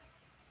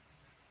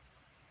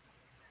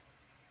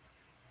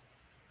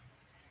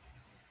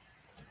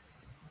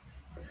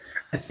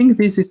 I think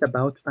this is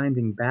about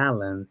finding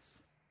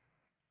balance.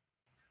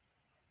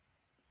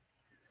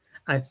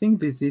 I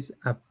think this is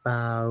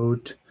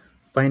about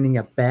finding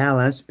a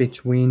balance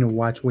between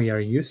what we are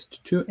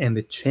used to and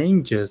the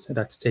changes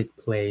that take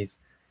place,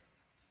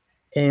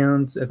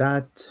 and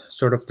that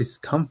sort of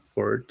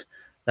discomfort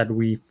that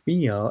we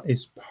feel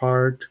is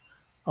part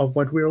of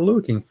what we're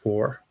looking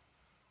for.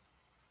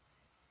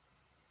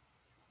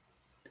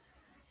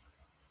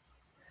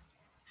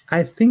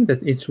 I think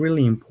that it's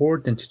really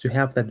important to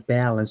have that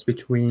balance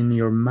between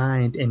your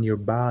mind and your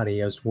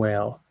body as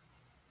well.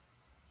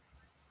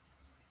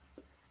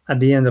 At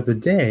the end of the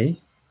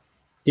day,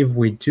 if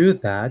we do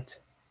that,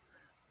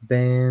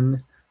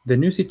 then the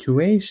new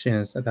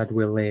situations that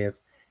we live,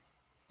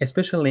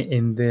 especially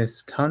in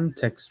this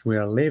context we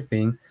are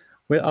living,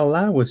 will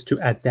allow us to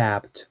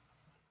adapt.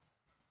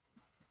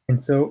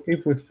 And so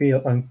if we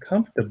feel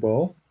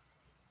uncomfortable,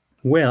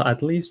 well,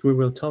 at least we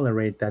will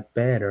tolerate that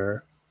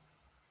better.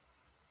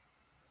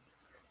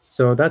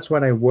 So that's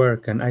what I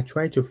work on. I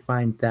try to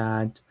find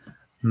that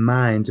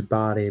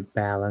mind-body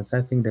balance.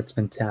 I think that's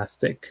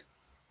fantastic.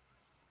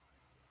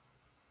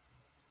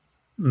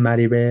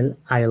 Maribel,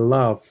 I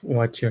love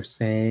what you're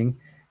saying.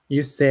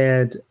 You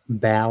said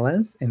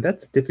balance, and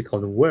that's a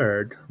difficult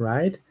word,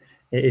 right?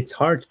 It's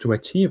hard to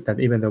achieve that,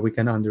 even though we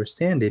can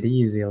understand it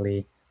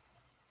easily.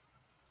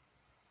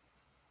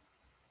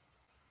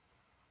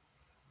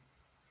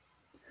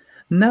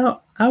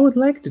 Now, I would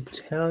like to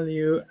tell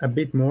you a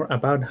bit more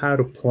about how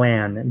to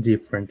plan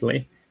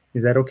differently.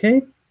 Is that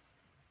okay?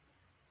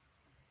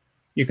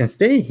 You can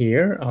stay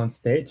here on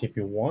stage if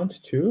you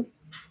want to.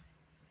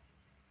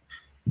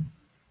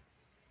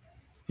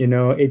 You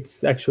know,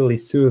 it's actually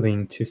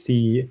soothing to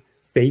see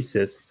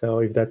faces, so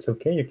if that's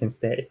okay, you can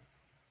stay.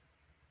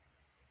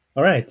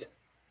 All right,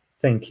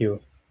 thank you.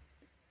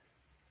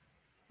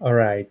 All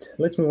right,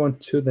 let's move on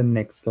to the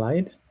next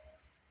slide.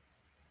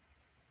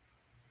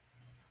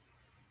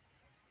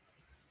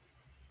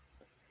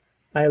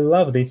 I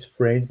love this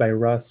phrase by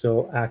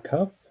Russell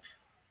Ackoff,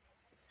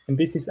 and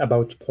this is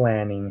about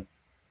planning.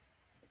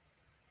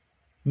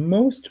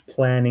 Most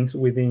plannings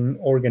within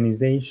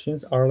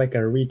organizations are like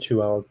a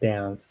ritual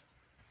dance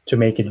to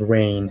make it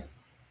rain.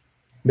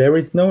 There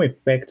is no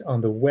effect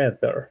on the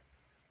weather,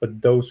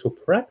 but those who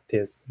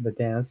practice the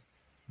dance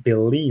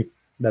believe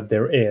that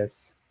there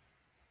is.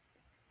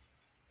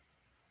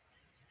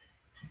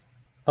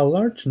 A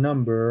large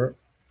number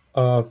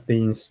of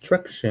the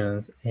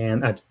instructions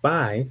and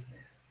advice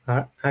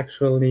are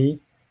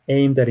actually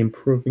aimed at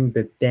improving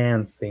the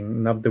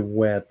dancing, not the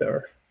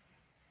weather.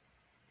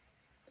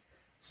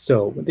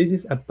 So this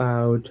is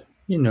about,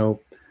 you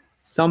know,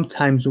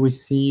 sometimes we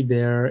see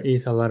there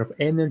is a lot of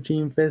energy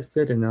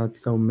invested and not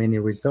so many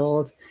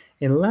results.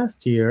 And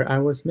last year I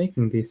was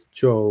making this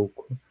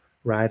joke,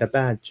 right? A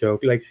bad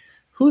joke. Like,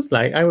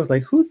 I was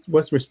like, who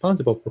was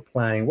responsible for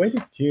planning? Why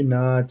did you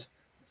not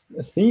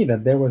see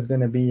that there was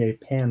going to be a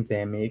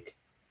pandemic?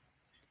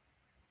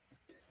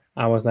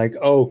 I was like,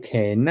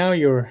 okay, now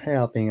you're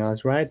helping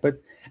us, right? But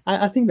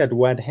I think that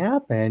what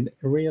happened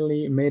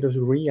really made us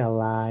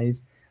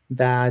realize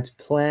that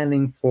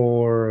planning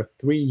for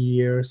 3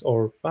 years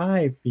or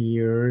 5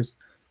 years,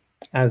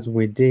 as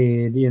we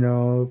did,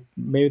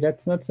 maybe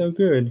that's not so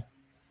good.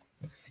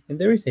 And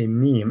there is a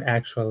meme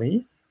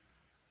actually,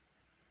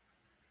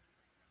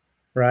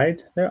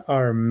 right? There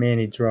are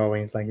many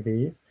drawings like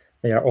these.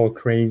 They are all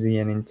crazy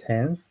and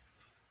intense.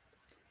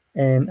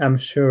 And I'm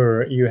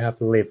sure you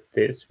have lived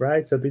this,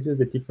 right? So this is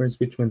the difference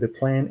between the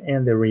plan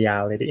and the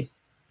reality.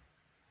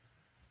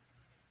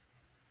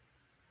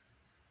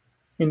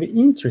 And the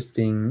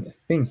interesting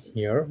thing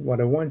here,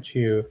 what I want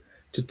you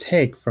to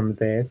take from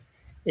this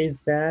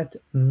is that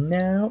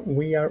now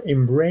we are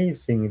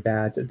embracing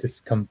that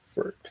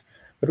discomfort,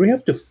 but we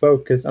have to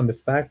focus on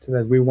the fact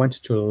that we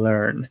want to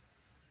learn.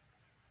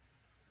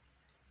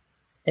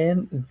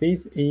 And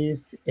this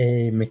is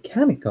a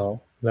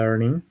mechanical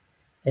learning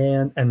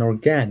and an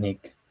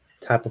organic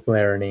type of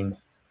learning.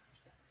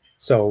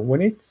 So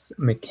when it's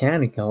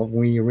mechanical,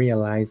 we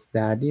realize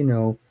that,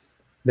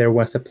 there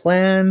was a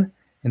plan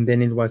and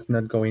then it was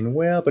not going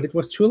well, but it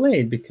was too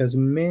late because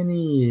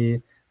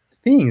many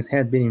things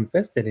had been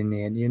invested in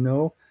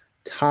it,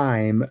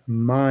 time,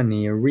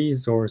 money,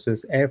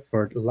 resources,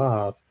 effort,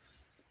 love.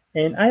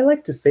 And I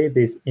like to say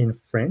this in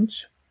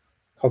French.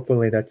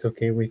 Hopefully that's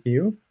okay with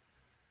you.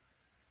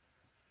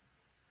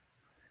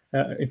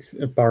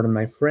 Pardon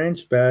my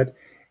French, but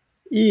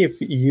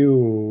if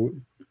you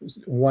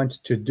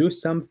want to do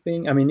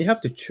something, I mean, you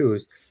have to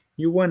choose.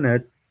 You want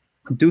to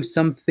do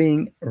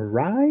something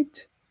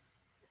right,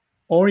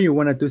 or you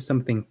want to do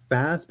something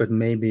fast, but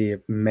maybe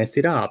mess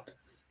it up.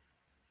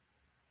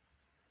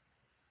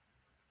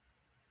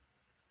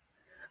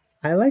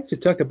 I like to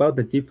talk about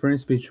the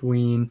difference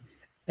between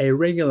a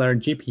regular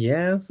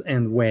GPS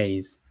and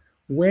Waze.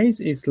 Waze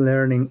is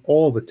learning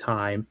all the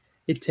time.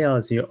 It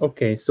tells you,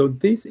 okay, so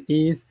this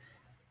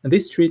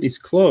street is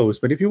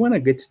closed, but if you want to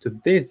get to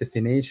this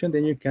destination,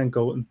 then you can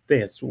go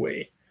this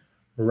way,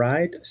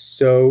 right?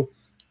 So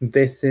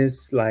this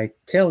is like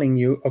telling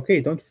you,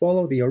 okay, don't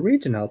follow the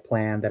original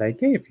plan that I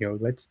gave you.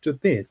 Let's do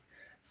this.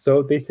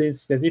 So this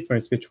is the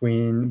difference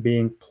between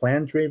being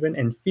plan-driven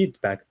and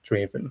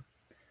feedback-driven.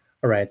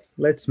 All right,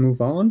 let's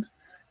move on.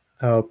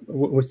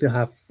 We still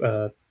have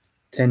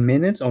 10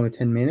 minutes, only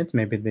 10 minutes.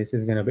 Maybe this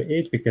is going to be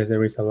it because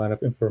there is a lot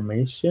of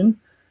information.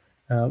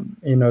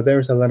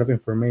 There's a lot of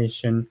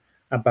information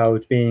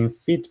about being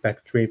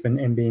feedback-driven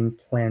and being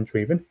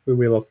plan-driven. We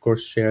will, of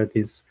course, share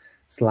these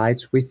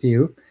slides with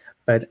you,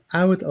 but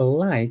I would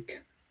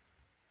like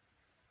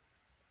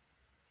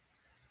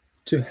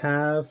to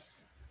have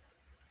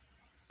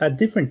a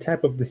different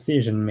type of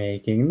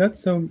decision-making, not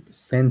so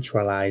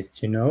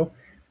centralized,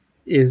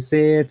 Is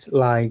it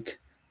like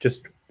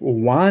just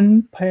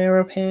one pair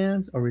of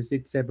hands, or is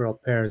it several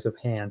pairs of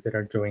hands that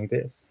are doing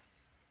this?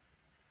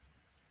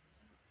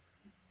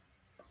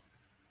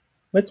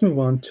 Let's move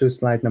on to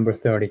slide number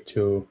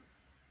 32.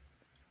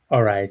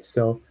 All right,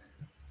 so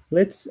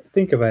let's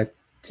think of a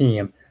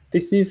team.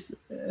 This is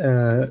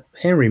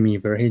Henry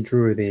Meaver. He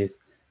drew this.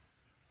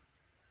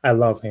 I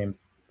love him.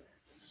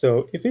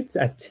 So if it's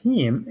a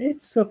team,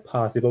 it's still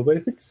possible, but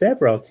if it's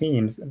several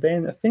teams,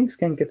 then things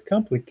can get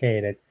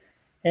complicated.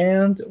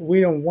 And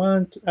we don't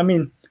want,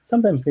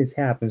 sometimes this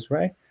happens,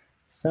 right?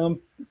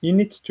 You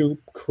need to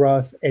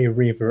cross a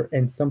river,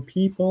 and some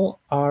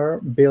people are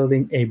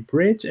building a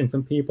bridge and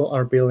some people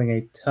are building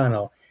a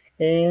tunnel.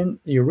 And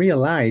you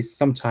realize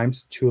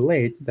sometimes too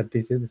late that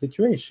this is the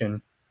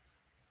situation.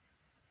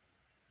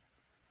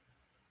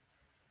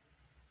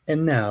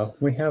 And now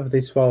we have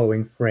this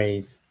following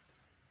phrase.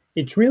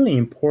 It's really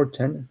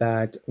important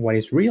that what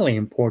is really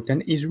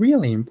important is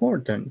really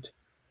important.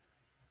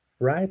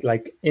 Right?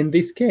 Like in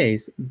this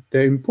case,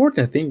 the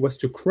important thing was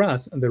to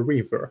cross the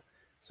river.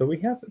 So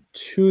we have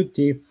two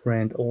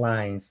different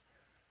lines,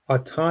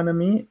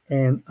 autonomy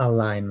and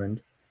alignment.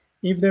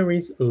 If there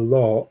is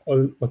law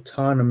or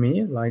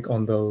autonomy, like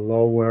on the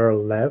lower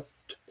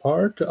left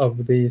part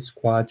of this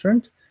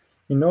quadrant,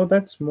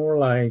 that's more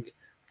like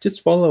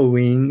just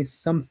following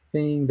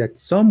something that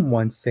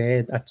someone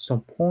said at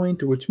some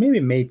point, which maybe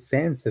made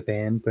sense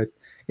then, but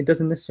it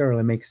doesn't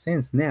necessarily make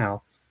sense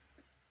now.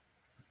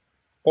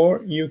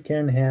 Or you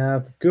can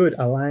have good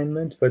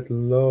alignment but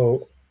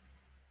low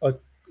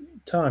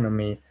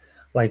autonomy,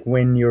 like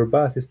when your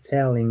boss is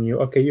telling you,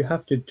 okay, you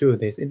have to do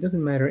this. It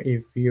doesn't matter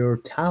if you're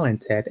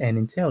talented and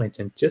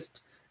intelligent,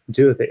 just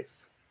do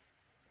this.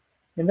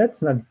 And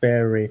that's not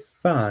very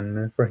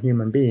fun for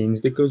human beings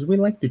because we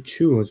like to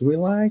choose. We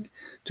like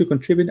to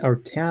contribute our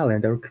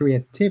talent, our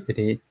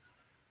creativity.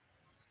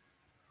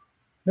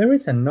 There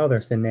is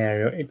another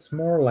scenario. It's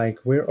more like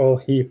we're all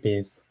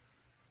hippies.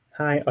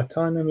 High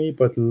autonomy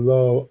but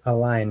low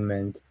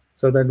alignment.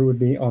 So that would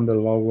be on the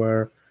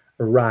lower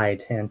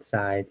right-hand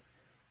side.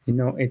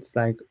 It's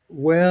like,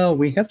 well,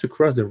 we have to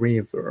cross the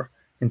river.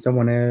 And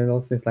someone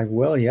else is like,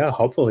 well, yeah,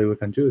 hopefully we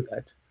can do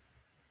that.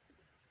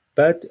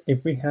 But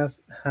if we have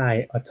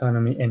high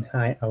autonomy and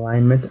high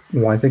alignment,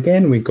 once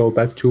again, we go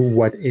back to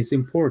what is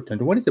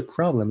important. What is the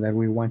problem that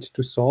we want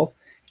to solve?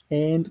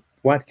 and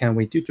what can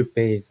we do to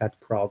face that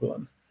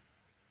problem.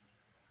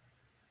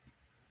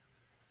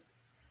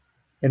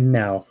 And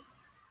now,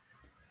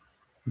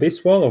 this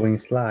following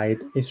slide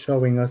is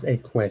showing us a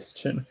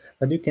question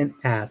that you can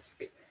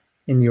ask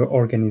in your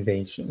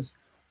organizations.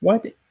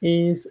 What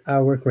is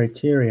our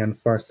criterion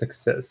for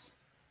success?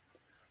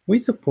 We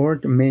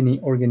support many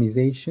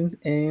organizations,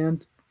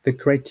 and the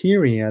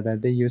criteria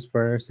that they use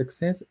for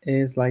success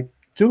is like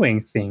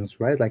doing things,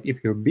 right? Like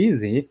if you're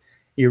busy,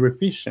 you're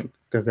efficient,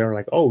 because they're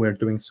like, oh, we're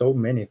doing so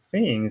many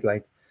things.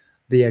 Like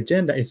the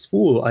agenda is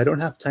full. I don't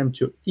have time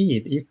to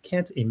eat. You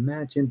can't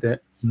imagine the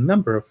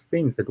number of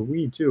things that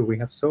we do. We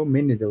have so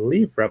many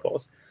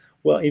deliverables.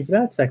 Well, if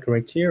that's a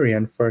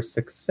criterion for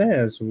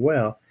success,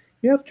 well,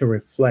 you have to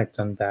reflect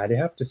on that. You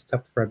have to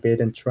stop for a bit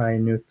and try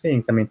new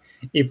things. I mean,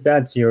 if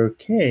that's your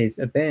case,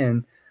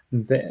 then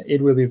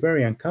it will be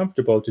very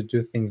uncomfortable to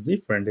do things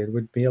different. It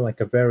would be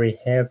like a very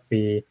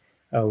heavy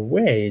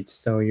weight.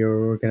 So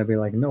you're going to be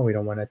like, no, we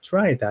don't want to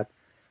try that.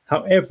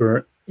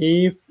 However,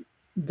 if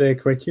the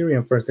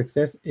criterion for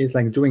success is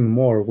like doing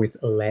more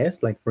with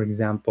less, like for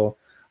example,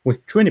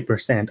 with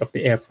 20% of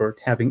the effort,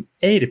 having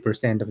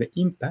 80% of the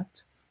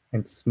impact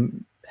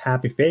and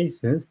happy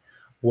faces,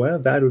 well,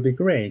 that would be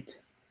great.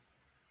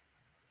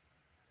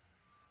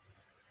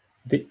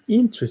 The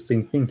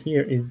interesting thing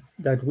here is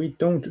that we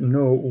don't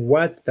know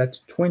what that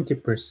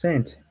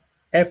 20%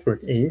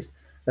 effort is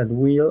that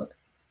will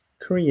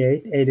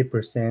create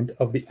 80%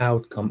 of the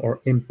outcome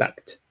or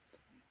impact.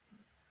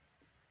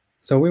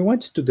 So we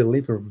want to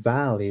deliver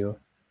value,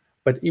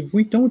 but if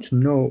we don't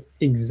know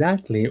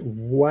exactly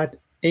what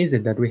is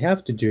it that we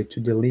have to do to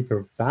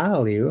deliver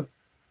value,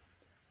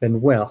 then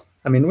well,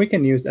 I mean, we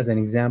can use as an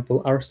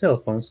example our cell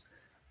phones.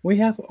 We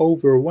have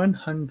over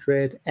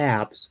 100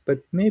 apps,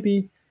 but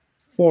maybe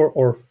 4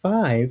 or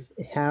 5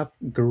 have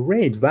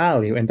great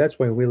value, and that's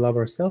why we love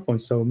our cell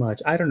phones so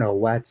much. I don't know,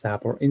 WhatsApp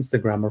or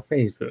Instagram or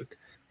Facebook.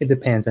 It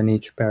depends on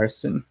each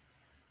person.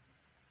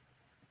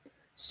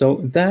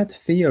 So that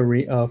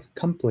theory of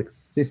complex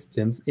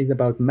systems is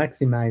about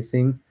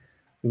maximizing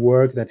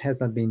work that has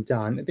not been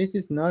done. This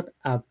is not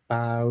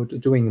about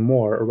doing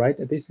more, right?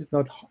 This is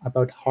not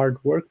about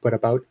hard work, but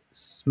about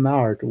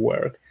smart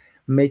work,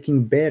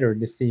 making better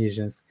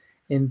decisions.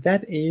 And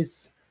that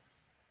is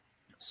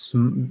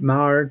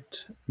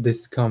smart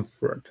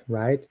discomfort,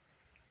 right?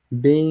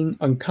 Being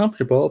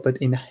uncomfortable, but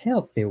in a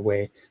healthy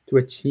way to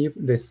achieve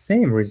the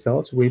same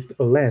results with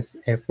less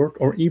effort,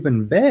 or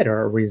even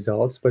better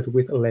results, but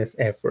with less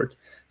effort.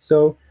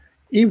 So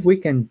if we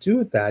can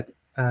do that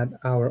at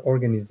our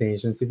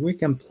organizations, if we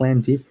can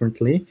plan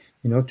differently,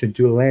 to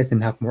do less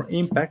and have more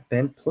impact,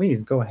 then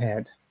please go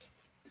ahead.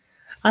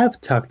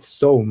 I've talked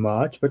so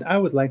much, but I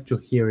would like to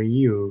hear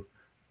you,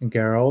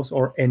 girls,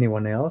 or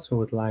anyone else who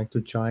would like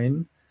to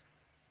join.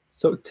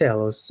 So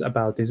tell us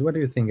about this. What do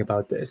you think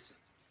about this?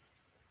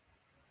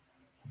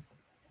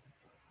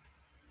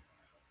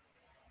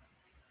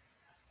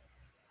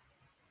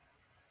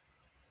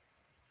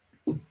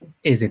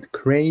 Is it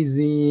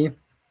crazy?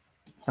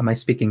 Am I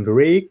speaking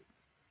Greek?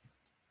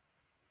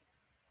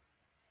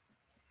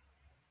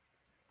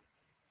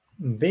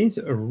 This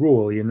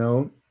rule,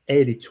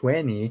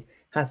 80-20,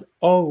 has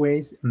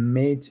always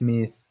made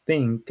me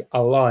think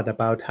a lot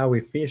about how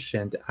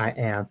efficient I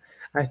am.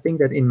 I think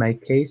that in my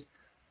case,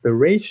 the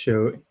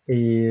ratio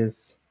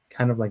is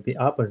kind of like the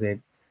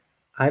opposite.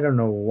 I don't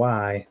know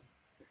why.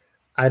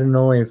 I don't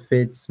know if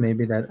it's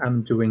maybe that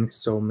I'm doing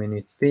so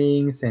many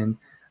things and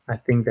I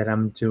think that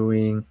I'm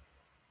doing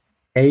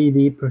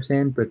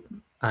 80%, but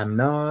I'm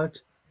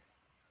not.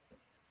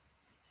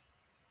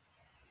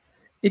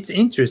 It's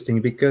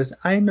interesting because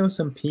I know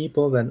some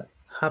people that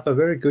have a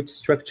very good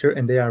structure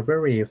and they are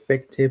very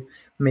effective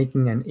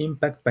making an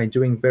impact by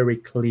doing very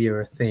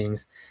clear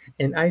things.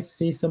 And I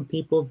see some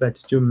people that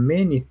do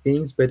many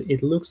things, but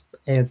it looks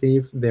as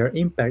if their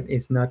impact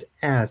is not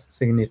as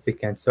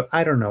significant. So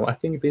I don't know. I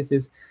think this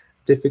is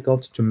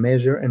difficult to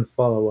measure and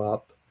follow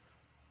up.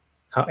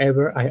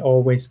 However, I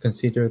always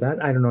consider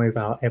that. I don't know if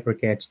I'll ever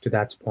get to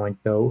that point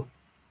though.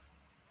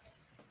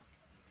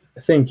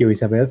 Thank you,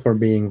 Isabel, for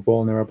being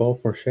vulnerable,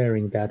 for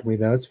sharing that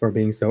with us, for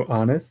being so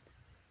honest.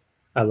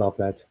 I love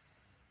that.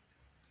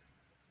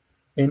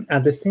 And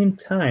at the same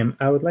time,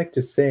 I would like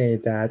to say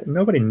that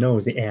nobody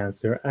knows the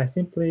answer. I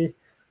simply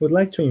would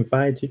like to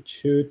invite you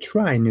to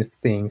try new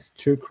things,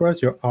 to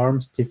cross your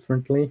arms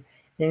differently,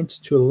 and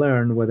to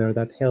learn whether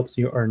that helps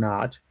you or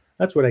not.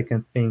 That's what I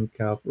can think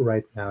of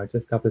right now,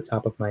 just off the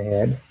top of my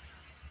head.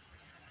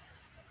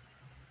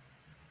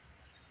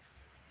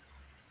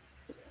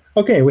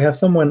 Okay, we have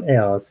someone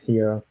else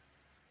here.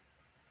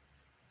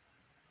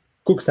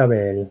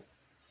 Cuxabel,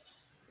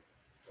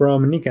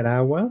 from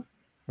Nicaragua,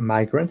 a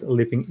migrant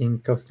living in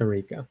Costa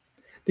Rica.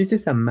 This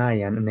is a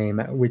Mayan name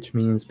which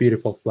means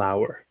beautiful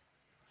flower.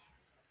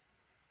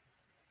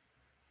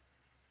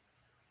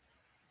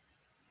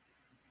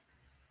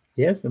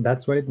 Yes,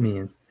 that's what it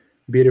means.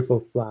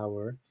 Beautiful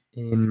flower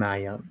in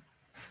Mayan.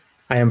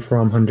 I am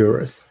from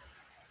Honduras.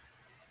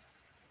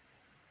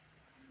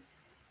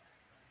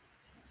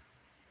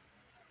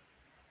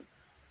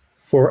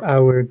 For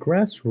our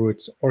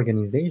grassroots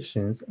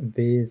organizations,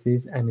 this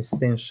is an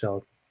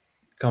essential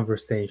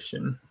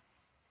conversation.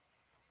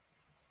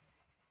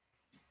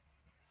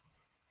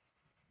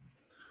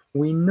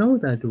 We know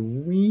that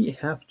we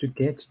have to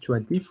get to a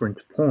different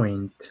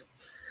point,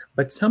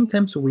 but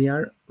sometimes we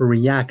are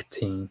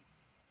reacting,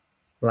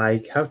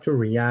 like how to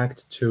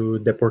react to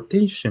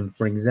deportation,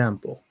 for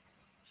example.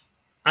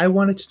 I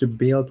wanted to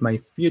build my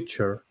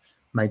future,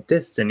 my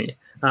destiny.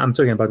 I'm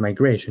talking about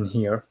migration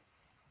here.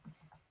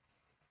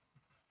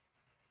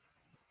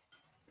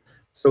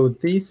 So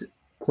this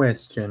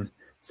question,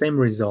 same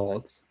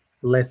results,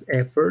 less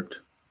effort.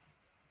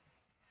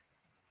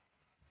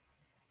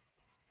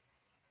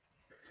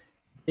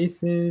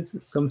 This is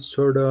some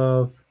sort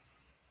of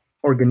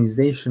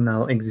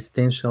organizational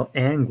existential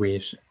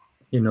anguish,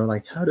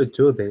 like how to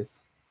do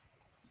this.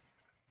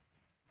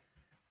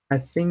 I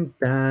think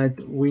that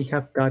we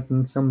have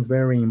gotten some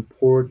very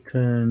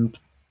important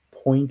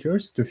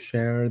pointers to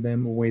share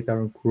them with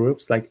our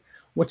groups, like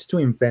what to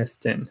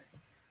invest in.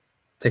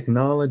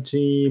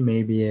 Technology,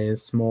 maybe a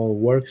small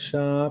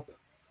workshop,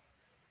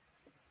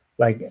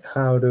 like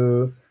how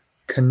to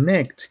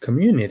connect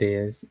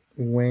communities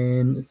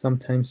when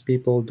sometimes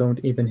people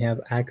don't even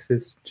have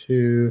access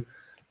to,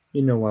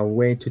 a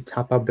way to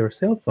top up their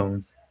cell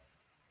phones.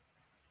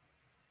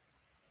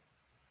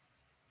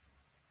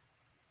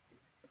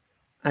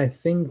 I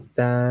think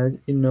that,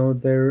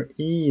 there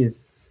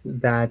is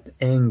that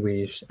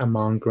anguish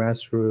among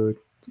grassroots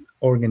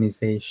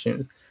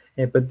organizations.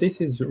 But this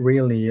is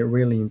really,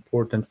 really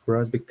important for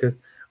us because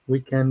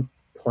we can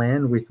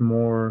plan with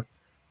more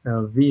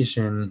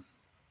vision.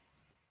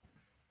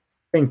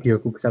 Thank you,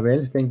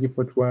 Cuxabel. Thank you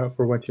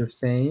for what you're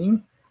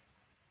saying.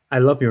 I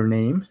love your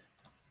name.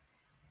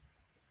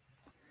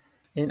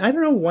 And I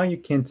don't know why you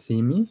can't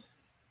see me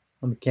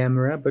on the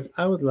camera, but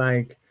I would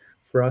like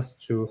for us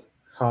to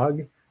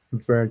hug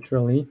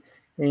virtually.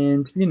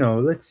 And,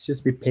 let's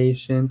just be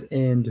patient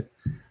and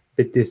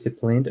be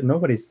disciplined.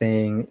 Nobody's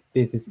saying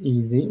this is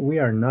easy. We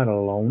are not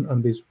alone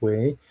on this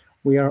way.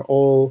 We are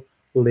all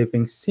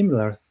living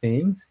similar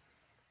things.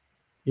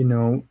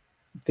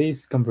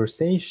 These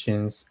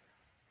conversations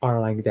are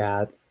like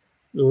that.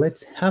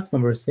 Let's have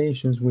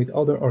conversations with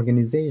other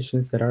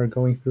organizations that are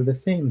going through the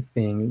same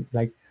thing.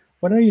 Like,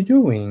 what are you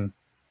doing?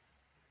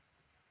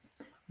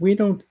 We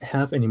don't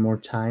have any more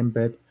time,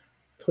 but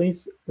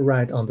please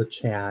write on the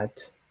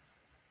chat,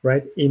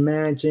 right?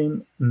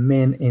 Imagine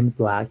Men in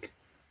Black.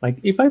 Like,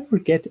 if I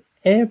forget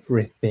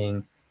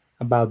everything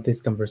about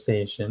this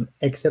conversation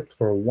except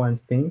for one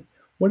thing,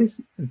 what is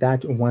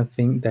that one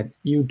thing that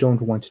you don't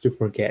want to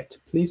forget?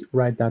 Please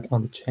write that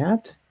on the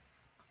chat.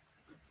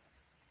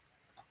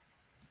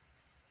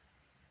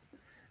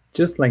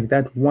 Just like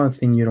that one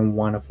thing you don't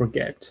want to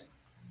forget.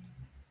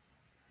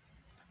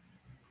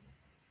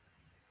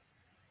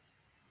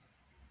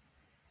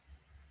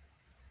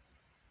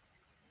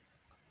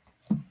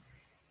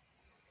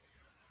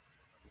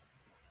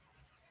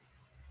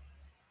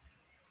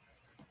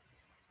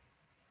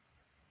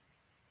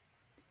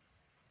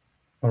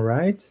 All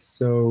right,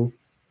 so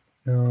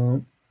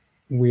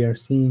we are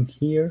seeing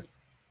here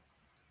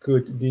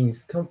good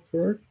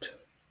discomfort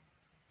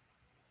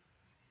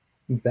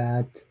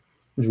that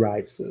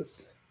drives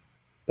us.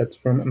 That's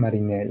from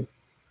Marinel.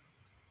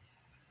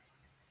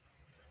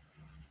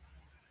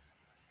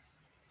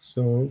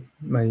 So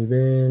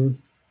Maribel,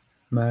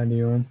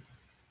 Mario,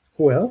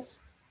 who else?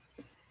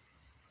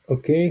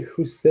 Okay,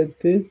 who said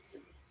this?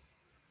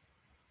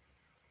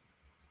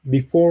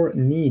 Before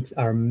needs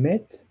are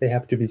met, they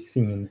have to be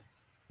seen.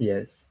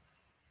 Yes,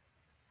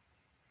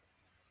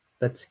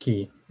 that's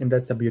key, and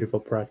that's a beautiful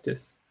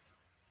practice.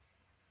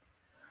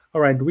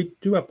 All right, we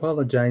do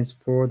apologize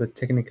for the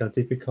technical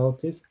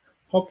difficulties.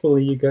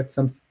 Hopefully you got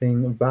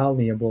something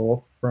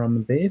valuable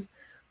from this.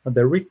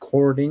 The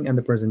recording and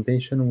the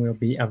presentation will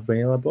be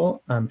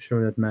available. I'm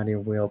sure that Maddie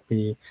will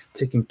be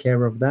taking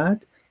care of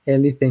that.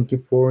 Ellie, thank you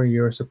for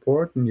your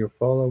support and your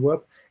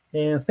follow-up.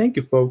 And thank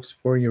you, folks,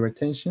 for your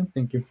attention.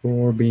 Thank you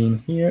for being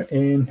here,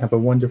 and have a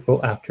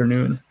wonderful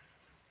afternoon.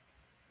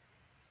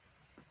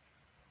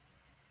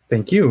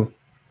 Thank you.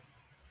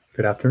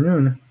 Good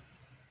afternoon.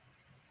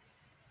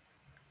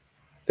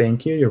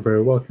 Thank you. You're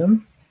very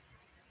welcome.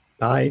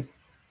 Bye.